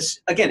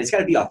 Again, it's got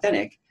to be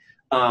authentic.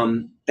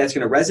 That's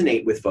going to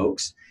resonate with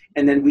folks.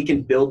 And then we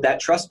can build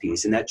that trust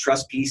piece. And that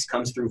trust piece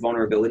comes through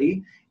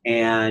vulnerability,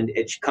 and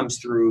it comes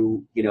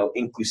through,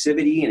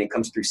 inclusivity, and it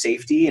comes through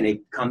safety, and it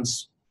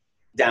comes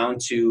down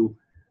to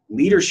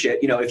leadership.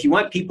 If you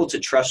want people to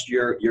trust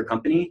your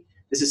company,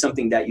 this is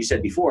something that you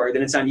said before,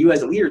 then it's on you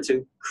as a leader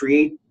to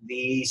create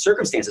the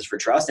circumstances for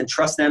trust and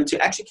trust them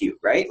to execute,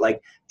 right?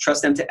 Like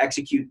trust them to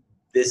execute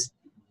this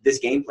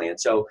game plan.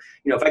 So,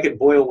 if I could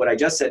boil what I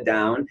just said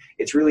down,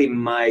 it's really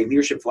my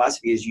leadership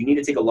philosophy is you need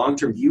to take a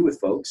long-term view with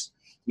folks.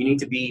 You need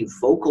to be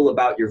vocal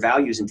about your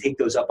values and take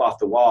those up off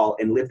the wall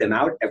and live them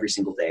out every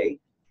single day.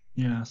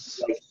 Yes.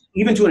 Like,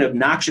 even to an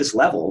obnoxious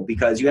level,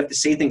 because you have to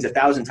say things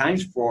 1,000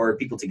 times for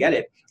people to get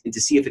it and to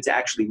see if it's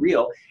actually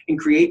real, and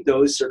create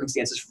those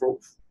circumstances for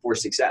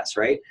success,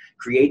 right?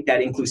 Create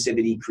that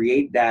inclusivity,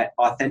 create that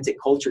authentic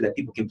culture that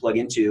people can plug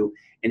into,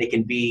 and it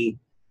can be,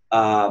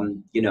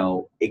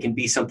 it can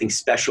be something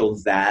special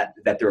that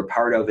they're a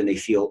part of and they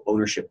feel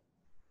ownership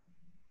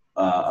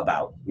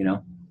about,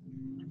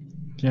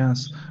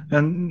 Yes.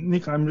 And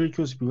Nick, I'm really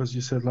curious because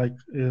you said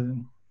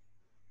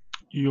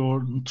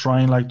you're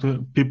trying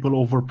to people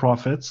over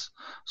profits.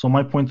 So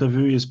my point of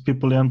view is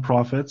people and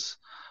profits,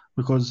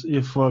 because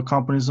if a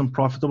company isn't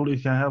profitable,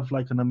 it can have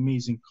an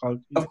amazing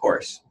culture. Of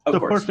course.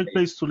 Perfect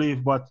place to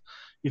live. But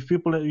if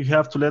people, you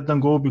have to let them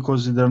go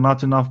because there are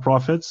not enough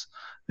profits,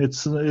 it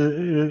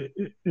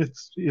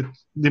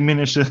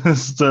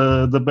diminishes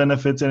the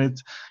benefits, and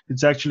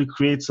it actually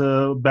creates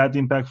a bad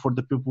impact for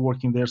the people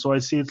working there. So I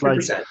see it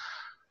 100%.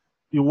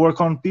 You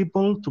work on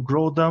people to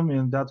grow them,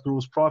 and that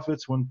grows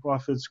profits. When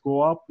profits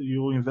go up,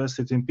 you invest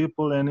it in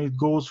people, and it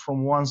goes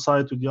from one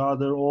side to the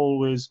other,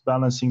 always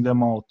balancing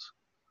them out.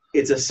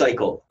 It's a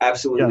cycle.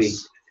 Absolutely.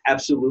 Yes.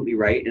 Absolutely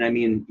right. And I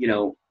mean,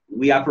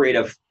 we operate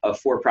a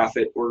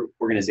for-profit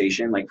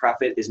organization. Like,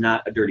 profit is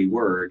not a dirty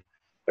word,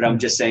 but I'm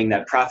just saying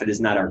that profit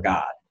is not our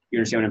God. You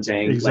understand what I'm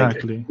saying?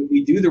 Exactly. If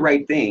we do the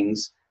right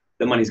things,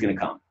 the money's going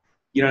to come.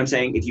 You know what I'm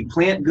saying? If you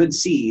plant good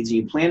seeds and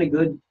you plant a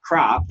good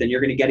crop, then you're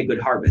going to get a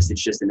good harvest.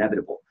 It's just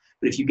inevitable.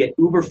 But if you get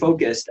uber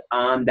focused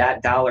on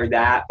that dollar,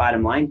 that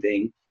bottom line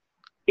thing,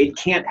 it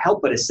can't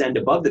help but ascend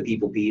above the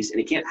people piece, and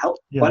it can't help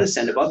but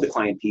ascend above the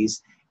client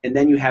piece. And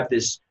then you have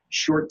this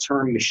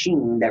short-term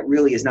machine that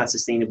really is not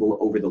sustainable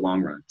over the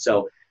long run.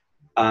 So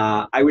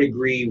I would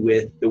agree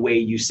with the way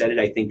you said it.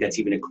 I think that's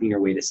even a cleaner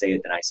way to say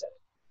it than I said it.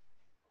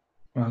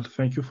 Well,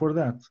 thank you for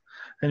that.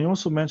 And you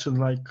also mentioned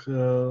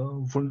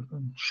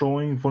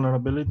showing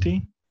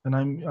vulnerability. And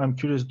I'm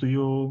curious, do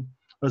you,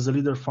 as a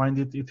leader, find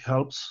it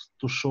helps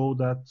to show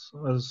that,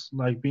 as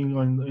being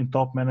in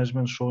top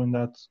management, showing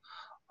that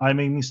I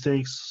make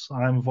mistakes,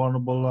 I'm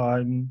vulnerable,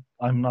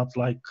 I'm not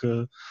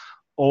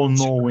all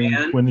knowing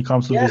when it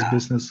comes to this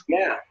business?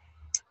 Yeah.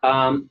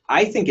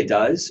 I think it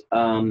does.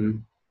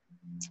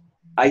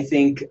 I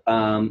think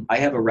I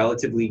have a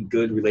relatively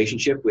good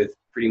relationship with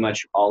pretty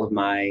much all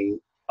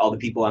the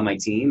people on my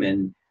team,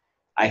 and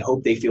I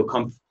hope they feel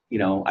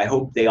I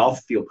hope they all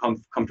feel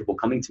comfortable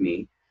coming to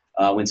me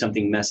when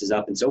something messes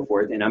up and so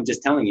forth. And I'm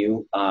just telling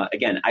you,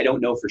 again, I don't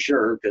know for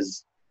sure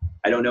because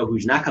I don't know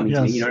who's not coming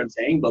to me. You know what I'm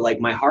saying? But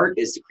my heart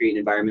is to create an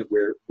environment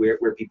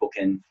where people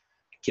can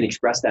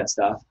express that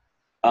stuff.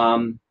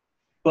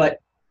 But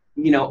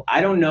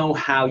I don't know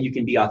how you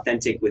can be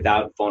authentic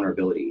without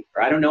vulnerability,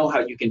 or I don't know how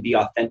you can be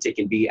authentic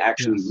and be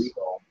actually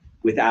real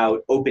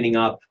without opening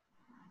up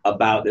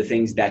about the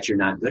things that you're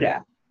not good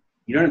at.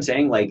 You know what I'm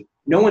saying?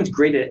 No one's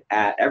great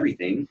at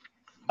everything.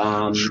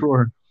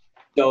 Sure.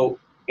 So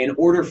in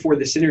order for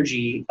the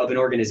synergy of an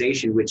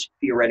organization, which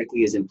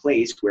theoretically is in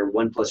place, where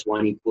 1 +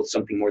 1 equals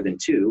something more than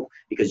 2,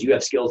 because you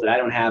have skills that I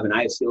don't have and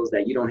I have skills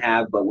that you don't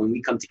have, but when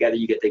we come together,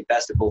 you get the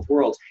best of both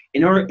worlds.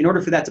 In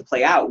order for that to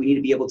play out, we need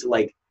to be able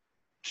to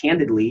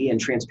candidly and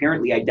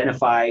transparently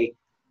identify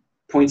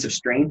points of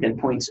strength and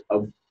points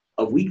of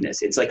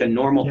weakness. It's like a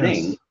normal Yes.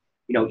 thing.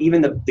 You know,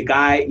 even the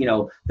guy, you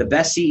know, the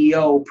best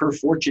CEO per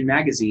Fortune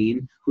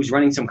magazine who's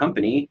running some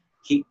company,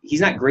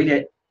 he's not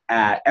great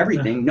at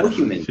everything. No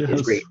human Yes.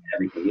 is great at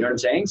everything. You know what I'm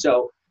saying?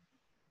 So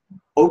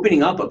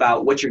opening up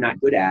about what you're not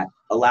good at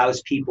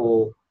allows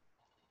people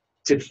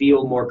to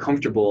feel more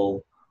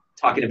comfortable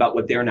talking about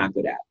what they're not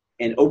good at.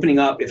 And opening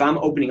up, if I'm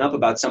opening up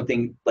about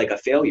something like a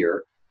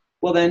failure,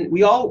 well, then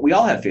we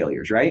all have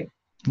failures, right?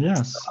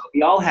 Yes.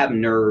 We all have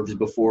nerves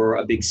before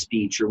a big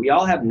speech, or we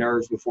all have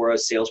nerves before a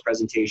sales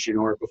presentation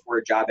or before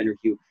a job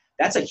interview.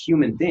 That's a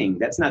human thing.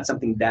 That's not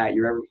something that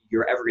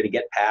you're ever going to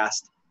get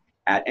past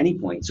at any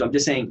point. So I'm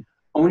just saying,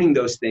 owning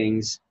those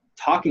things,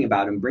 talking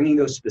about them, bringing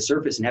those to the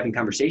surface and having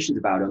conversations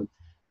about them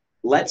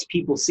lets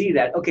people see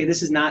that, okay,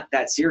 this is not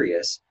that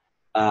serious.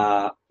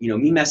 You know,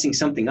 me messing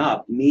something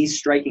up, me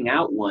striking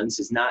out once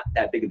is not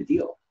that big of a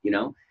deal, you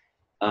know?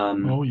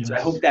 Yes. So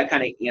I hope that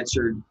kind of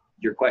answered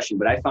your question,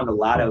 but I found a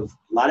lot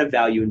of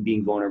value in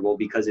being vulnerable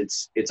because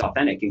it's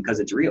authentic and because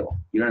it's real.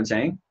 You know what I'm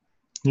saying?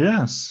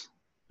 Yes.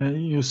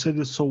 And you said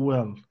it so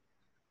well.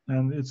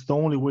 And it's the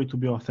only way to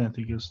be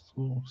authentic is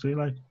to say,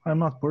 like, I'm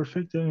not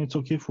perfect, and it's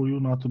okay for you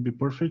not to be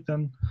perfect.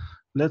 And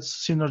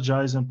let's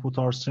synergize and put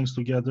our strengths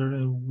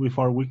together with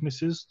our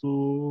weaknesses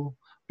to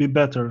be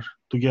better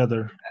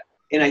together.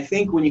 And I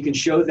think when you can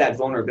show that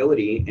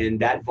vulnerability, and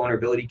that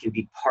vulnerability can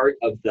be part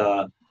of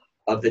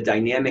the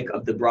dynamic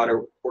of the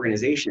broader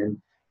organization,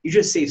 you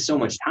just save so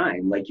much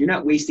time. Like, you're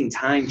not wasting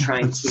time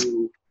trying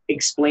to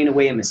explain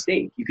away a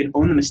mistake. You can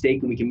own the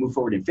mistake and we can move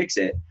forward and fix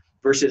it,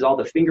 versus all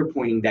the finger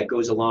pointing that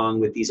goes along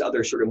with these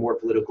other sort of more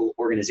political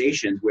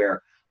organizations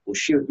where, well,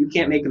 shoot, you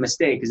can't make a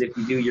mistake because if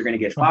you do, you're going to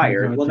get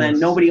fired. God, well, then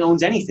yes. nobody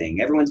owns anything.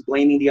 Everyone's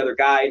blaming the other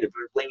guy. They're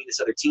blaming this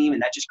other team.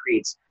 And that just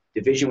creates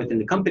division within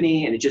the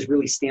company. And it just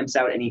really stamps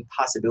out any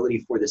possibility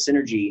for the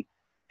synergy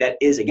that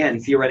is,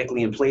 again,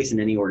 theoretically in place in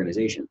any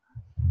organization.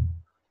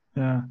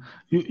 Yeah,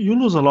 you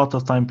lose a lot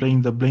of time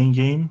playing the blame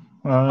game,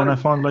 and I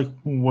found, like,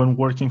 when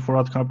working for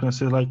other companies,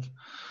 say, like,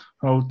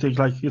 I'll take,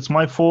 like, it's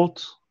my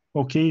fault.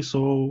 Okay,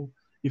 so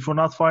if you're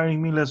not firing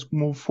me, let's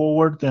move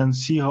forward and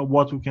see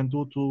what we can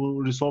do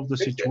to resolve the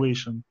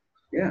situation.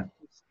 Yeah.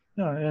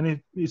 Yeah, and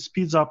it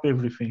speeds up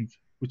everything,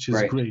 which is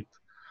Right. great.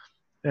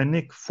 And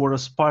Nick, for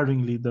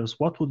aspiring leaders,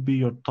 what would be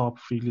your top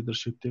 3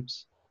 leadership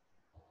tips?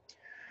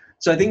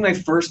 So I think my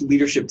first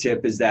leadership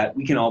tip is that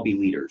we can all be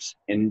leaders.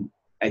 And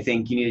I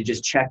think you need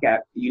to check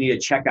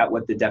out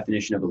what the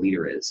definition of a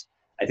leader is.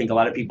 I think a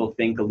lot of people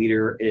think a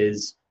leader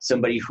is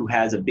somebody who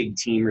has a big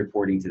team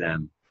reporting to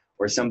them,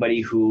 or somebody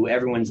who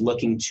everyone's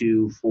looking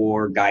to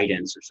for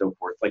guidance or so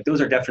forth. Like,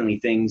 those are definitely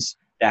things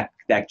that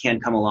can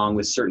come along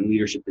with certain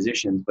leadership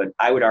positions. But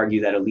I would argue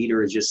that a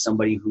leader is just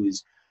somebody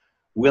who's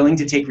willing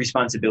to take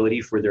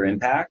responsibility for their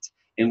impact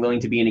and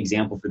willing to be an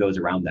example for those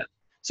around them.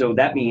 So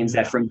that means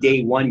that from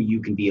day one, you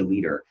can be a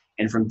leader.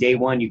 And from day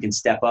one, you can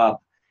step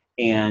up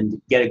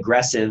and get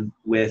aggressive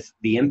with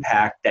the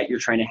impact that you're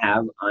trying to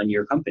have on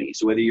your company.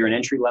 So whether you're an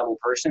entry-level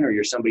person or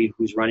you're somebody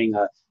who's running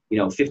a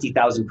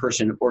 50,000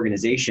 person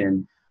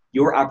organization,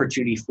 your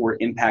opportunity for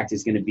impact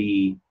is going to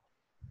be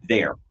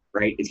there,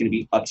 right? It's going to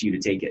be up to you to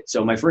take it.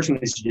 So my first one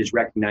is to just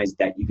recognize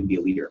that you can be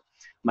a leader.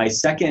 My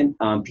second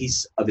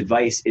piece of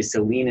advice is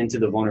to lean into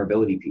the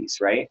vulnerability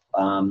piece, right?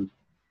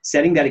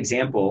 Setting that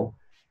example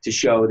to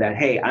show that,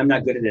 hey, I'm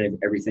not good at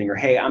everything, or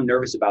hey, I'm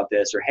nervous about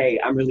this, or hey,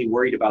 I'm really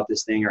worried about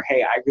this thing, or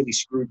hey, I really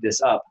screwed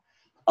this up,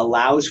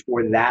 allows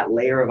for that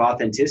layer of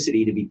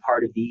authenticity to be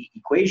part of the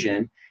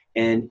equation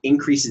and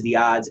increases the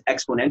odds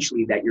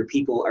exponentially that your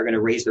people are going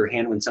to raise their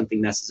hand when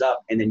something messes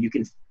up. And then you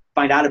can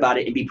find out about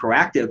it and be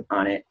proactive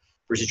on it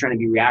versus trying to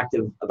be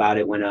reactive about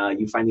it when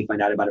you finally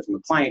find out about it from a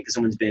client because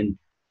someone's been,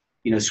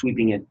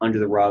 sweeping it under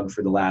the rug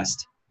for the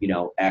last,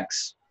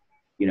 X,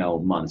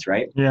 months,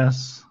 right?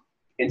 Yes.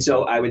 And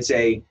so I would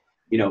say,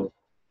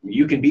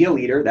 you can be a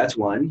leader. That's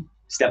one.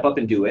 Step up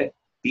and do it.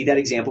 Be that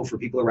example for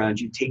people around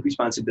you. Take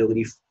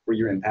responsibility for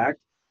your impact.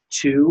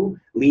 2,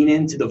 lean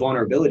into the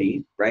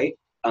vulnerability, right?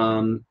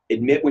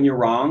 Admit when you're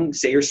wrong.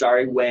 Say you're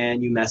sorry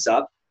when you mess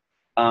up.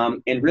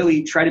 And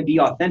really try to be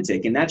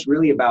authentic. And that's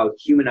really about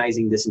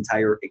humanizing this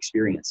entire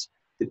experience.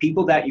 The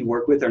people that you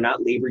work with are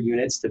not labor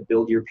units to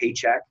build your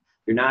paycheck.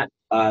 They're not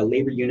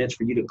labor units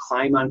for you to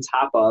climb on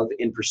top of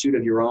in pursuit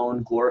of your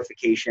own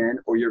glorification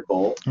or your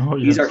goal. Oh,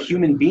 yes. These are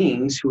human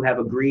beings who have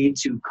agreed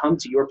to come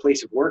to your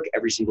place of work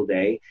every single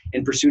day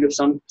in pursuit of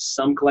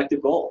some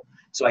collective goal.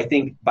 So I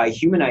think by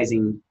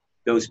humanizing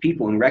those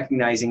people and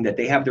recognizing that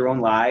they have their own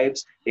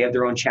lives, they have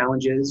their own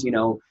challenges.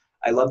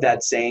 I love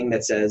that saying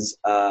that says,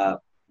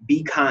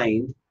 be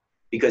kind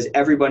because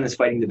everyone is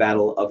fighting the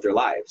battle of their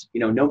lives.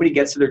 Nobody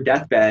gets to their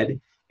deathbed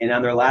and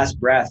on their last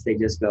breath, they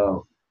just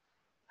go,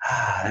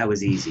 that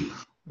was easy.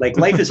 Like,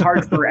 life is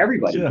hard for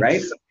everybody, Yes.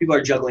 right? People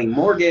are juggling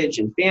mortgage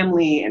and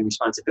family and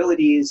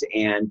responsibilities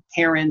and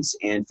parents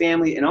and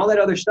family and all that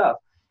other stuff.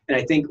 And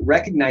I think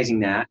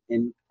recognizing that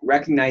and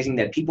recognizing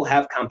that people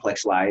have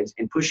complex lives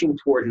and pushing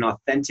toward an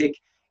authentic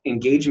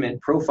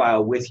engagement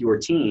profile with your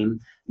team,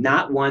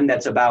 not one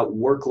that's about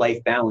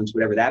work-life balance,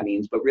 whatever that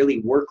means, but really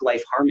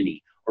work-life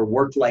harmony or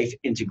work-life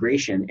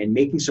integration, and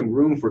making some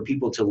room for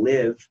people to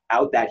live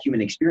out that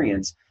human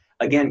experience,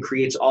 again,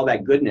 creates all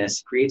that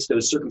goodness, creates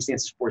those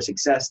circumstances for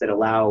success that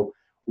allow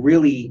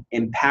really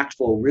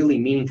impactful, really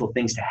meaningful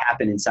things to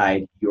happen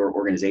inside your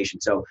organization.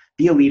 So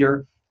be a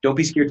leader. Don't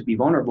be scared to be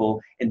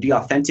vulnerable, and be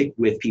authentic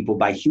with people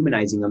by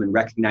humanizing them and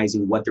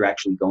recognizing what they're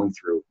actually going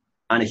through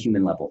on a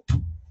human level.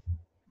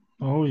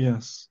 Oh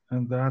yes,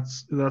 and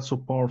that's so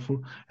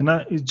powerful. And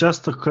it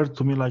just occurred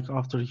to me, like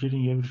after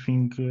hearing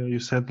everything you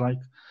said, like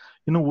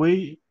in a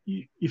way,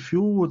 if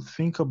you would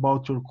think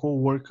about your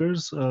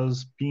co-workers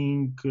as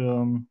being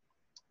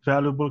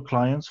valuable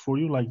clients for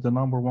you, like the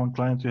number one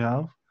client you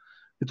have,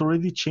 it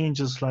already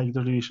changes like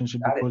the relationship,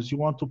 because you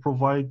want to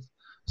provide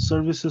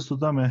services to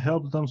them and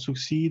help them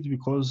succeed,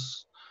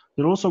 because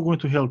they're also going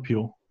to help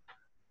you.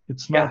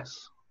 It's not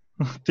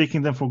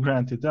taking them for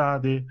granted.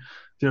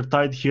 They're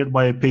tied here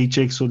by a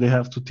paycheck, so they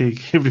have to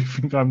take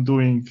everything I'm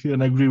doing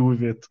and agree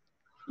with it.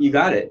 You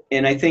got it.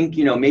 And I think,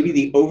 maybe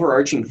the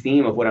overarching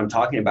theme of what I'm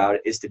talking about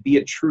is to be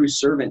a true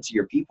servant to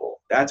your people.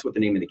 That's what the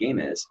name of the game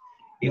is.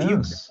 If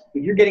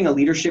you're getting a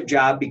leadership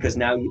job because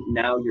now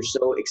you're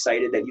so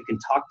excited that you can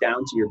talk down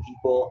to your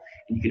people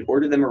and you can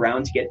order them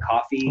around to get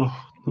coffee,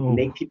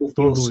 make people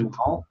feel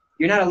small,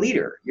 you're not a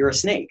leader. You're a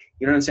snake.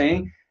 You know what I'm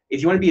saying?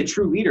 If you want to be a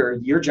true leader,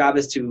 your job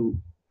is to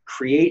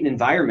create an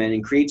environment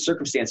and create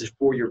circumstances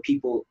for your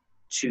people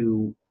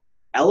to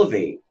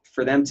elevate,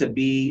 for them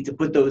to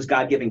put those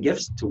God-given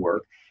gifts to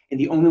work. And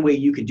the only way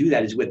you can do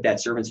that is with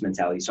that servant's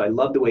mentality. So I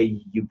love the way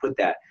you put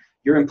that.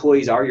 Your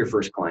employees are your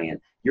first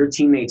client. Your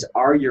teammates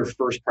are your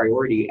first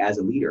priority as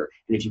a leader.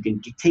 And if you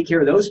can take care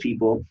of those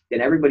people, then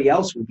everybody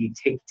else will be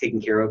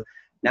taken care of,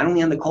 not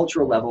only on the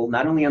cultural level,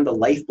 not only on the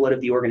lifeblood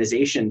of the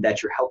organization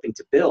that you're helping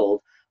to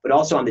build, but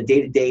also on the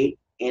day-to-day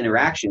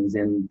interactions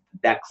and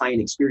that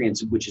client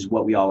experience, which is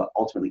what we all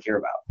ultimately care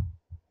about.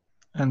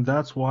 And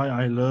that's why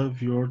I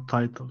love your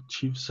title,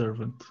 Chief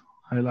Servant.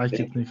 I like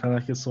it, Nick. I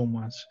like it so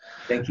much.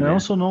 Thank you. I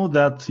also know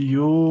that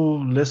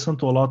you listen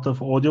to a lot of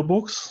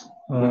audiobooks.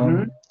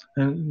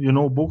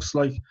 And books,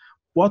 like,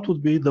 what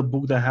would be the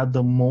book that had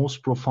the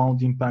most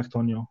profound impact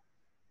on you?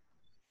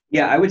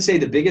 Yeah, I would say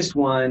the biggest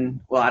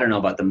one, well, I don't know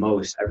about the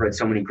most. I've read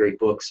so many great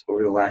books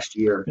over the last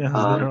year. Yes,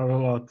 there are a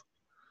lot.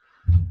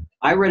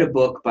 I read a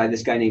book by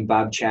this guy named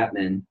Bob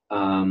Chapman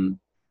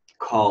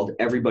called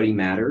Everybody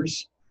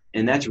Matters.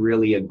 And that's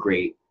really a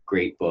great,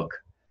 great book.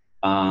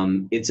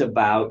 It's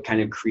about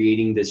kind of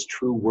creating this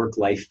true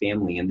work-life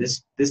family. And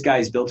this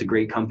guy's built a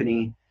great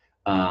company.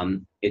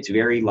 It's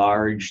very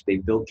large.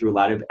 They've built through a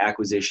lot of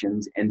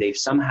acquisitions, and they've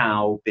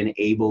somehow been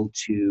able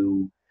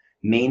to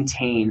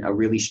maintain a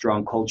really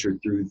strong culture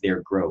through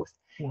their growth.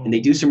 Wow. And they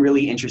do some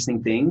really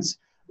interesting things,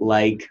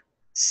 like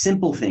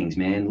simple things,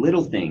 man,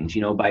 little things,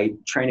 by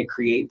trying to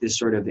create this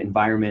sort of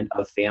environment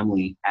of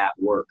family at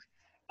work.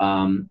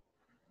 And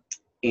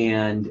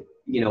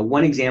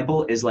one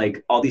example is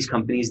like all these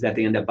companies that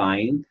they end up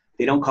buying,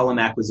 they don't call them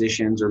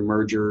acquisitions or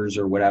mergers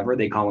or whatever,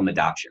 they call them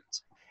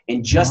adoptions.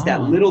 And just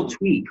that little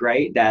tweak,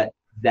 right?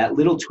 That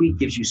little tweak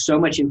gives you so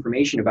much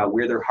information about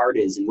where their heart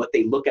is and what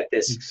they look at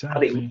this, how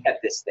they look at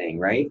this thing,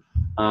 right?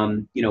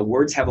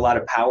 Words have a lot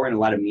of power and a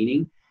lot of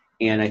meaning.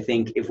 And I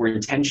think if we're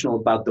intentional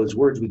about those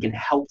words, we can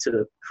help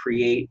to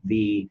create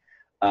the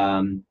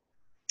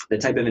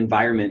type of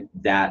environment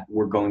that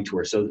we're going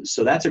towards.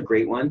 So that's a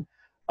great one.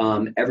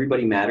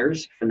 Everybody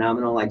Matters,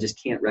 phenomenal. I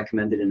just can't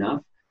recommend it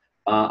enough.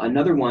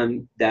 Another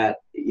one that,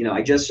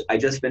 I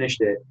just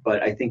finished it,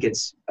 but I think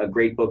it's a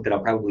great book that I'll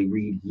probably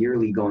read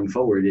yearly going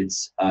forward.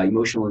 It's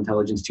Emotional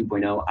Intelligence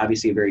 2.0,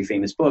 obviously a very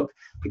famous book.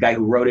 The guy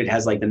who wrote it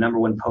has like the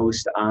 #1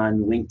 post on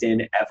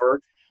LinkedIn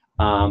ever.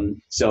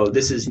 So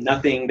this is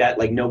nothing that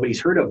like nobody's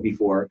heard of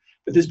before,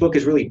 but this book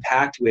is really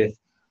packed with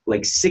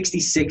like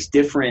 66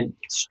 different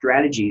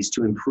strategies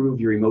to improve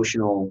your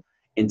emotional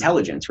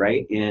intelligence,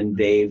 right? And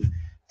they've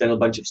done a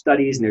bunch of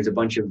studies, and there's a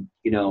bunch of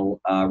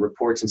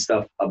reports and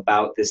stuff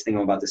about this thing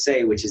I'm about to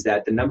say, which is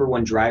that the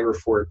 #1 driver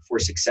for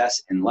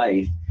success in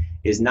life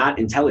is not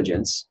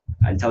intelligence.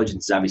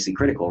 Intelligence is obviously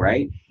critical,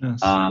 right? Yes.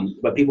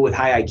 But people with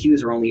high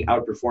IQs are only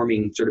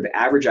outperforming sort of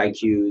average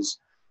IQs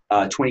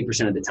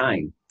 20% of the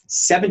time.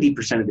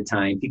 70% of the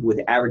time, people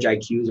with average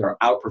IQs are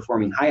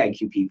outperforming high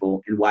IQ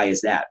people. And why is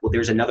that? Well,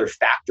 there's another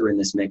factor in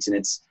this mix, and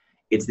it's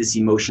this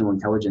emotional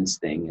intelligence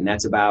thing. And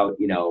that's about,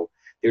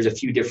 there's a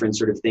few different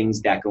sort of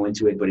things that go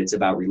into it, but it's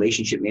about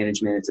relationship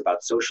management. It's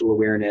about social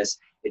awareness.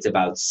 It's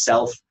about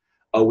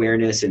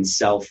self-awareness and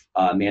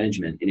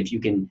self-management. And if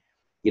you can,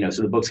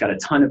 so the book's got a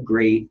ton of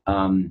great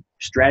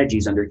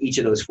strategies under each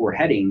of those 4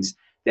 headings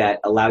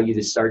that allow you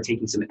to start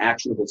taking some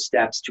actionable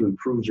steps to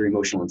improve your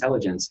emotional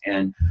intelligence.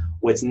 And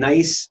what's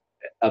nice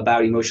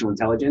about emotional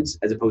intelligence,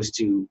 as opposed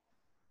to,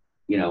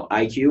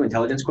 IQ,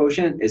 intelligence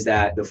quotient, is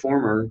that the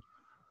former,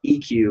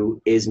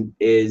 EQ,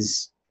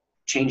 is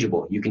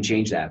changeable. You can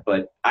change that.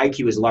 But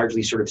IQ is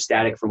largely sort of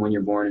static from when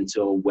you're born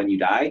until when you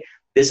die.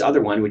 This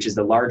other one, which is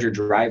the larger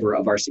driver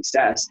of our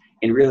success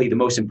and really the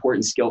most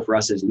important skill for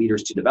us as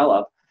leaders to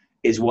develop,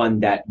 is one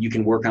that you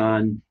can work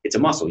on. It's a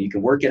muscle. You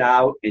can work it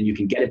out and you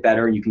can get it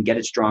better and you can get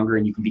it stronger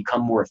and you can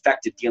become more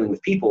effective dealing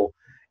with people.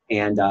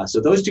 And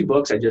so those 2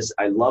 books,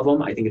 I love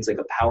them. I think it's like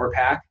a power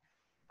pack.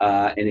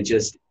 And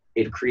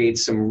it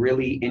creates some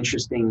really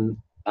interesting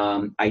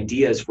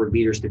ideas for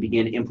leaders to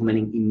begin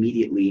implementing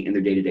immediately in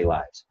their day-to-day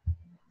lives.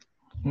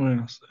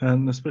 Yes,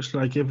 and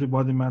especially like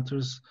Everybody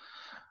Matters.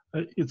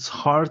 It's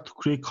hard to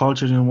create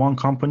culture in one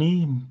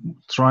company.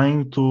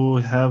 Trying to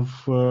have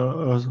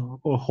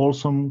a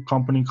wholesome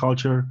company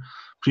culture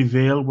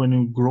prevail when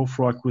you grow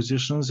through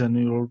acquisitions and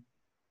you're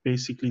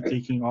basically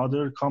taking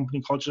other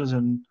company cultures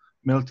and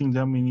melting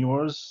them in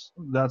yours.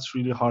 That's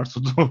really hard to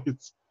do.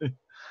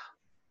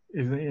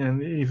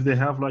 If they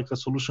have like a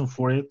solution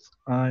for it,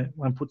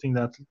 I'm putting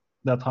that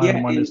high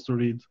on my list to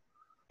read.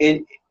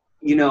 And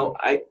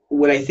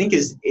what I think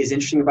is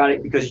interesting about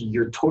it, because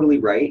you're totally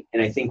right.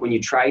 And I think when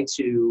you try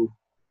to,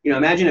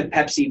 imagine if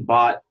Pepsi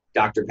bought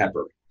Dr.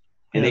 Pepper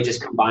and they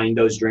just combined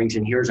those drinks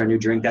and here's our new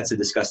drink. That's a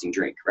disgusting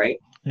drink, right?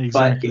 Exactly.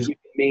 But if you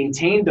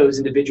maintain those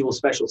individual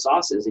special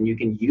sauces and you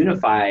can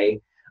unify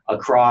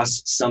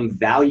across some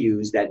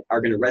values that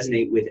are going to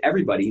resonate with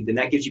everybody, then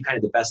that gives you kind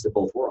of the best of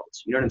both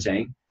worlds. You know what I'm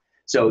saying?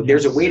 So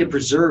there's a way to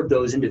preserve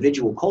those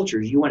individual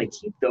cultures. You want to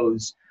keep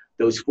those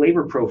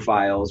flavor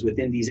profiles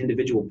within these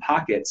individual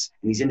pockets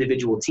and these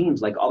individual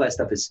teams, like all that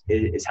stuff is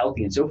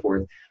healthy and so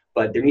forth.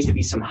 But there needs to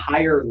be some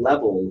higher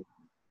level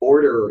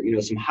order,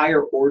 some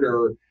higher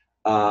order,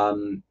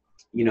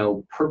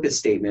 purpose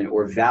statement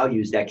or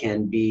values that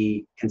can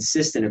be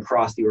consistent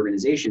across the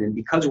organization. And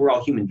because we're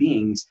all human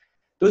beings,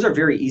 those are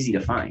very easy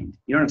to find.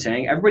 You know what I'm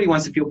saying? Everybody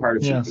wants to feel part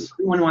of something.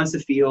 Everyone wants to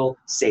feel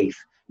safe.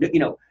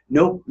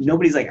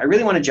 Nobody's like, I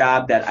really want a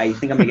job that I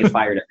think I'm gonna get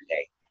fired every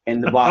day.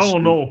 And the boss. Oh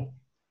no.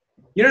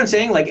 You know what I'm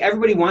saying? Like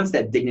everybody wants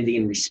that dignity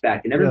and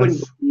respect, and everybody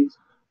believes,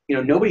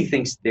 nobody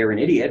thinks they're an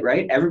idiot,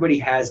 right? Everybody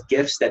has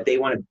gifts that they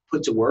want to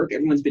put to work.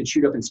 Everyone's been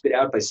chewed up and spit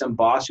out by some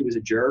boss who was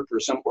a jerk or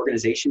some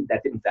organization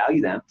that didn't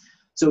value them.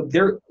 So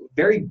they're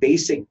very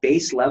basic,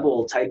 base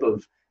level type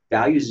of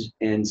values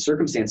and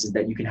circumstances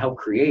that you can help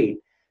create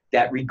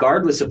that,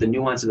 regardless of the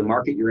nuance of the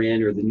market you're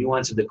in or the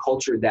nuance of the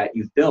culture that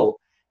you've built,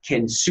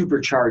 can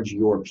supercharge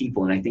your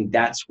people. And I think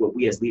that's what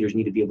we as leaders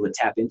need to be able to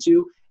tap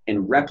into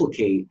and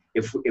replicate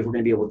if we're going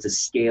to be able to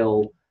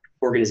scale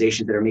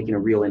organizations that are making a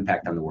real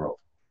impact on the world.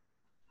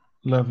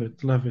 Love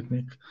it,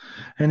 Nick.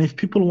 And if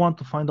people want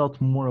to find out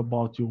more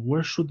about you,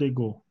 where should they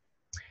go?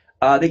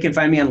 They can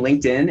find me on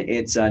LinkedIn.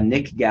 It's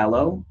Nick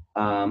Gallo.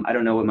 I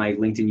don't know what my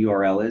LinkedIn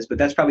URL is, but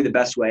that's probably the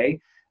best way.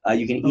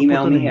 You can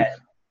email me at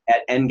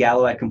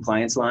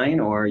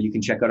ngallo@ComplianceLine, or you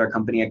can check out our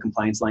company at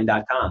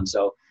complianceline.com.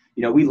 So,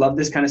 we love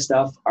this kind of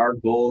stuff. Our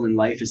goal in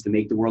life is to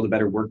make the world a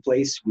better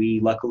workplace. We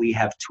luckily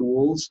have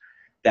tools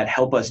that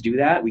help us do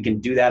that. We can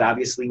do that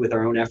obviously with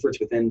our own efforts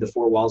within the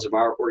 4 walls of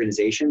our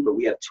organization, but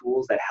we have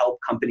tools that help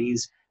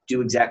companies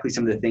do exactly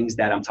some of the things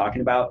that I'm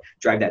talking about,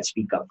 drive that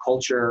speak up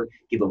culture,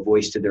 give a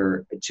voice to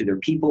their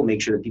people,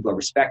 make sure that people are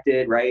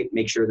respected, right?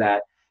 Make sure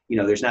that,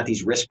 there's not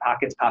these risk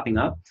pockets popping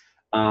up.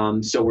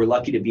 So we're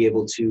lucky to be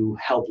able to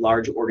help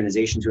large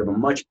organizations who have a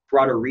much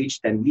broader reach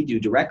than we do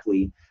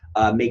directly,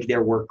 make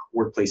their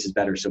workplaces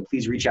better. So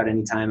please reach out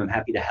anytime. I'm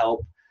happy to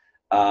help.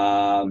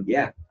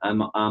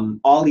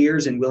 I'm all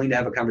ears and willing to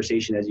have a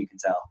conversation, as you can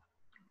tell.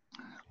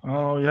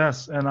 Oh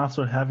yes, and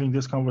after having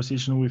this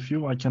conversation with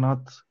you, I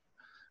cannot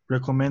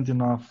recommend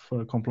enough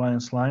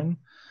Compliance Line,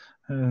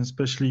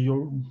 especially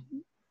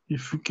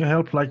if you can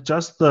help, like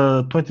just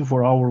the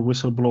 24-hour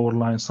whistleblower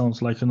line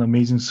sounds like an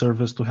amazing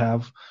service to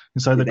have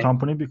inside the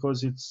company,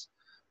 because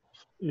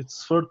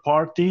it's third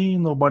party.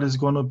 Nobody's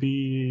gonna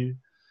be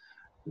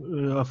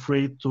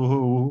afraid to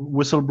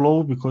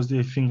whistleblow because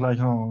they think like,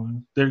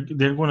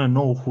 they're gonna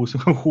know who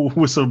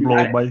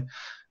whistleblow by.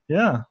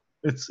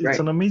 It's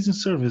an amazing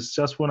service.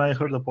 Just when I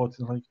heard about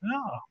it, like,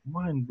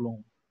 mind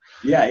blown.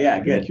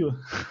 Good. Thank you.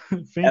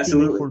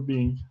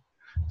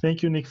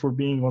 Thank you, Nick, for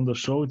being on the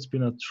show. It's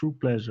been a true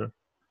pleasure.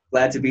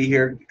 Glad to be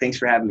here. Thanks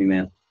for having me,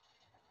 man.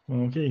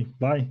 Okay,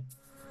 bye.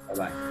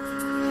 Bye.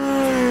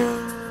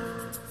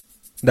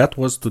 That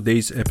was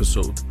today's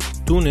episode.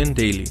 Tune in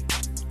daily.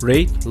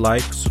 Rate,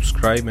 like,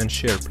 subscribe, and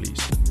share, please.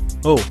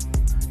 Oh,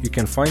 you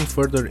can find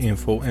further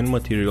info and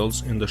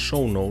materials in the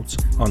show notes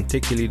on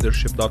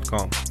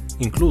techyleadership.com,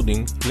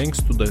 including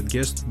links to the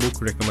guest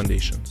book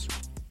recommendations.